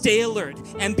 stay alert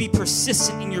and be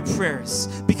persistent in your prayers.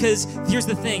 Because here's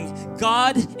the thing,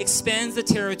 God expands the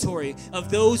territory of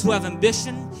those who have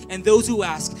ambition and those who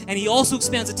ask. And he also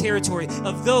expands the territory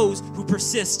of those who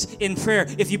persist in prayer.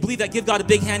 If you believe that, give God a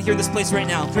big hand here in this place right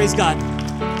now. Praise God.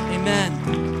 Amen.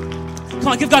 Come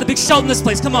on, give God a big shout in this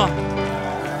place. Come on.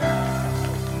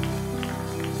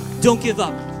 Don't give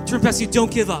up. Turn past you,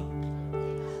 don't give up.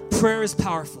 Prayer is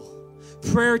powerful.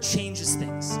 Prayer changes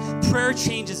things. Prayer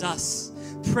changes us.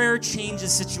 Prayer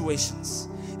changes situations.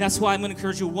 That's why I'm going to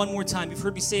encourage you one more time. You've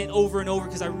heard me say it over and over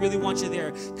because I really want you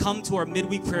there. Come to our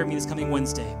midweek prayer meeting this coming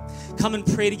Wednesday. Come and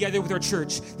pray together with our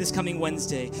church this coming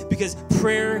Wednesday, because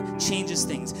prayer changes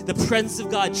things. The presence of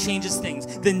God changes things.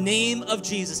 The name of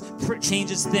Jesus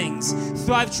changes things.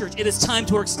 Thrive Church, it is time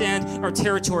to expand our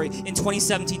territory in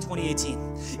 2017,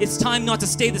 2018. It's time not to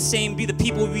stay the same, be the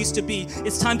people we used to be.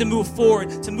 It's time to move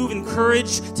forward, to move in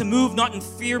courage, to move not in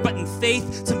fear but in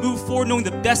faith, to move forward knowing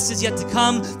the best is yet to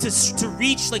come, to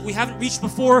reach like we haven't reached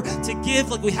before, to give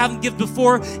like we haven't given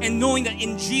before, and knowing that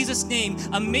in Jesus' name,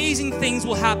 amazing things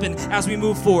will happen as we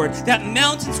move forward. That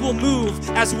mountains will move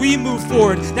as we move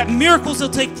forward. That miracles will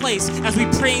take place as we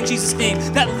pray in Jesus' name.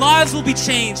 That lives will be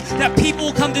changed. That people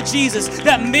will come to Jesus.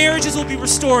 That marriages will be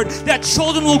restored. That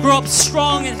children will grow up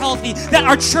strong and healthy. That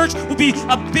our church will be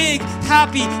a big,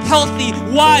 happy, healthy,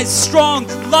 wise, strong,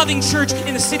 loving church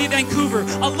in the city of Vancouver.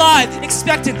 Alive,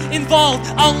 expectant, involved,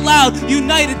 out loud,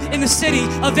 united in the city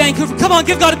of Vancouver. Come on,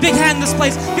 give God a big hand in this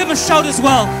place. Give him a shout as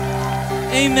well.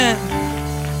 Amen.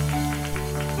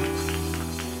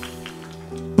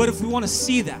 But if we want to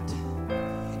see that,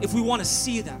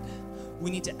 we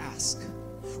need to ask.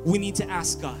 We need to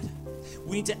ask God.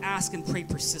 We need to ask and pray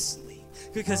persistently.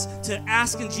 Because to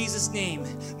ask in Jesus' name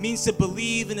means to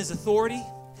believe in his authority.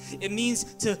 It means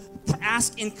to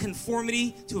ask in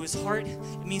conformity to his heart.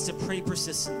 It means to pray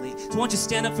persistently. So I want you to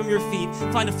stand up from your feet,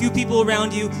 find a few people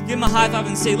around you, give them a high five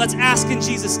and say, let's ask in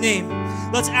Jesus' name.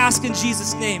 Let's ask in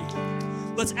Jesus' name.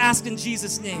 Let's ask in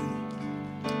Jesus' name.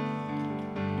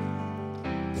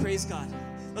 Praise God.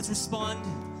 Let's respond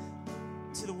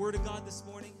to the word of God this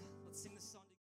morning.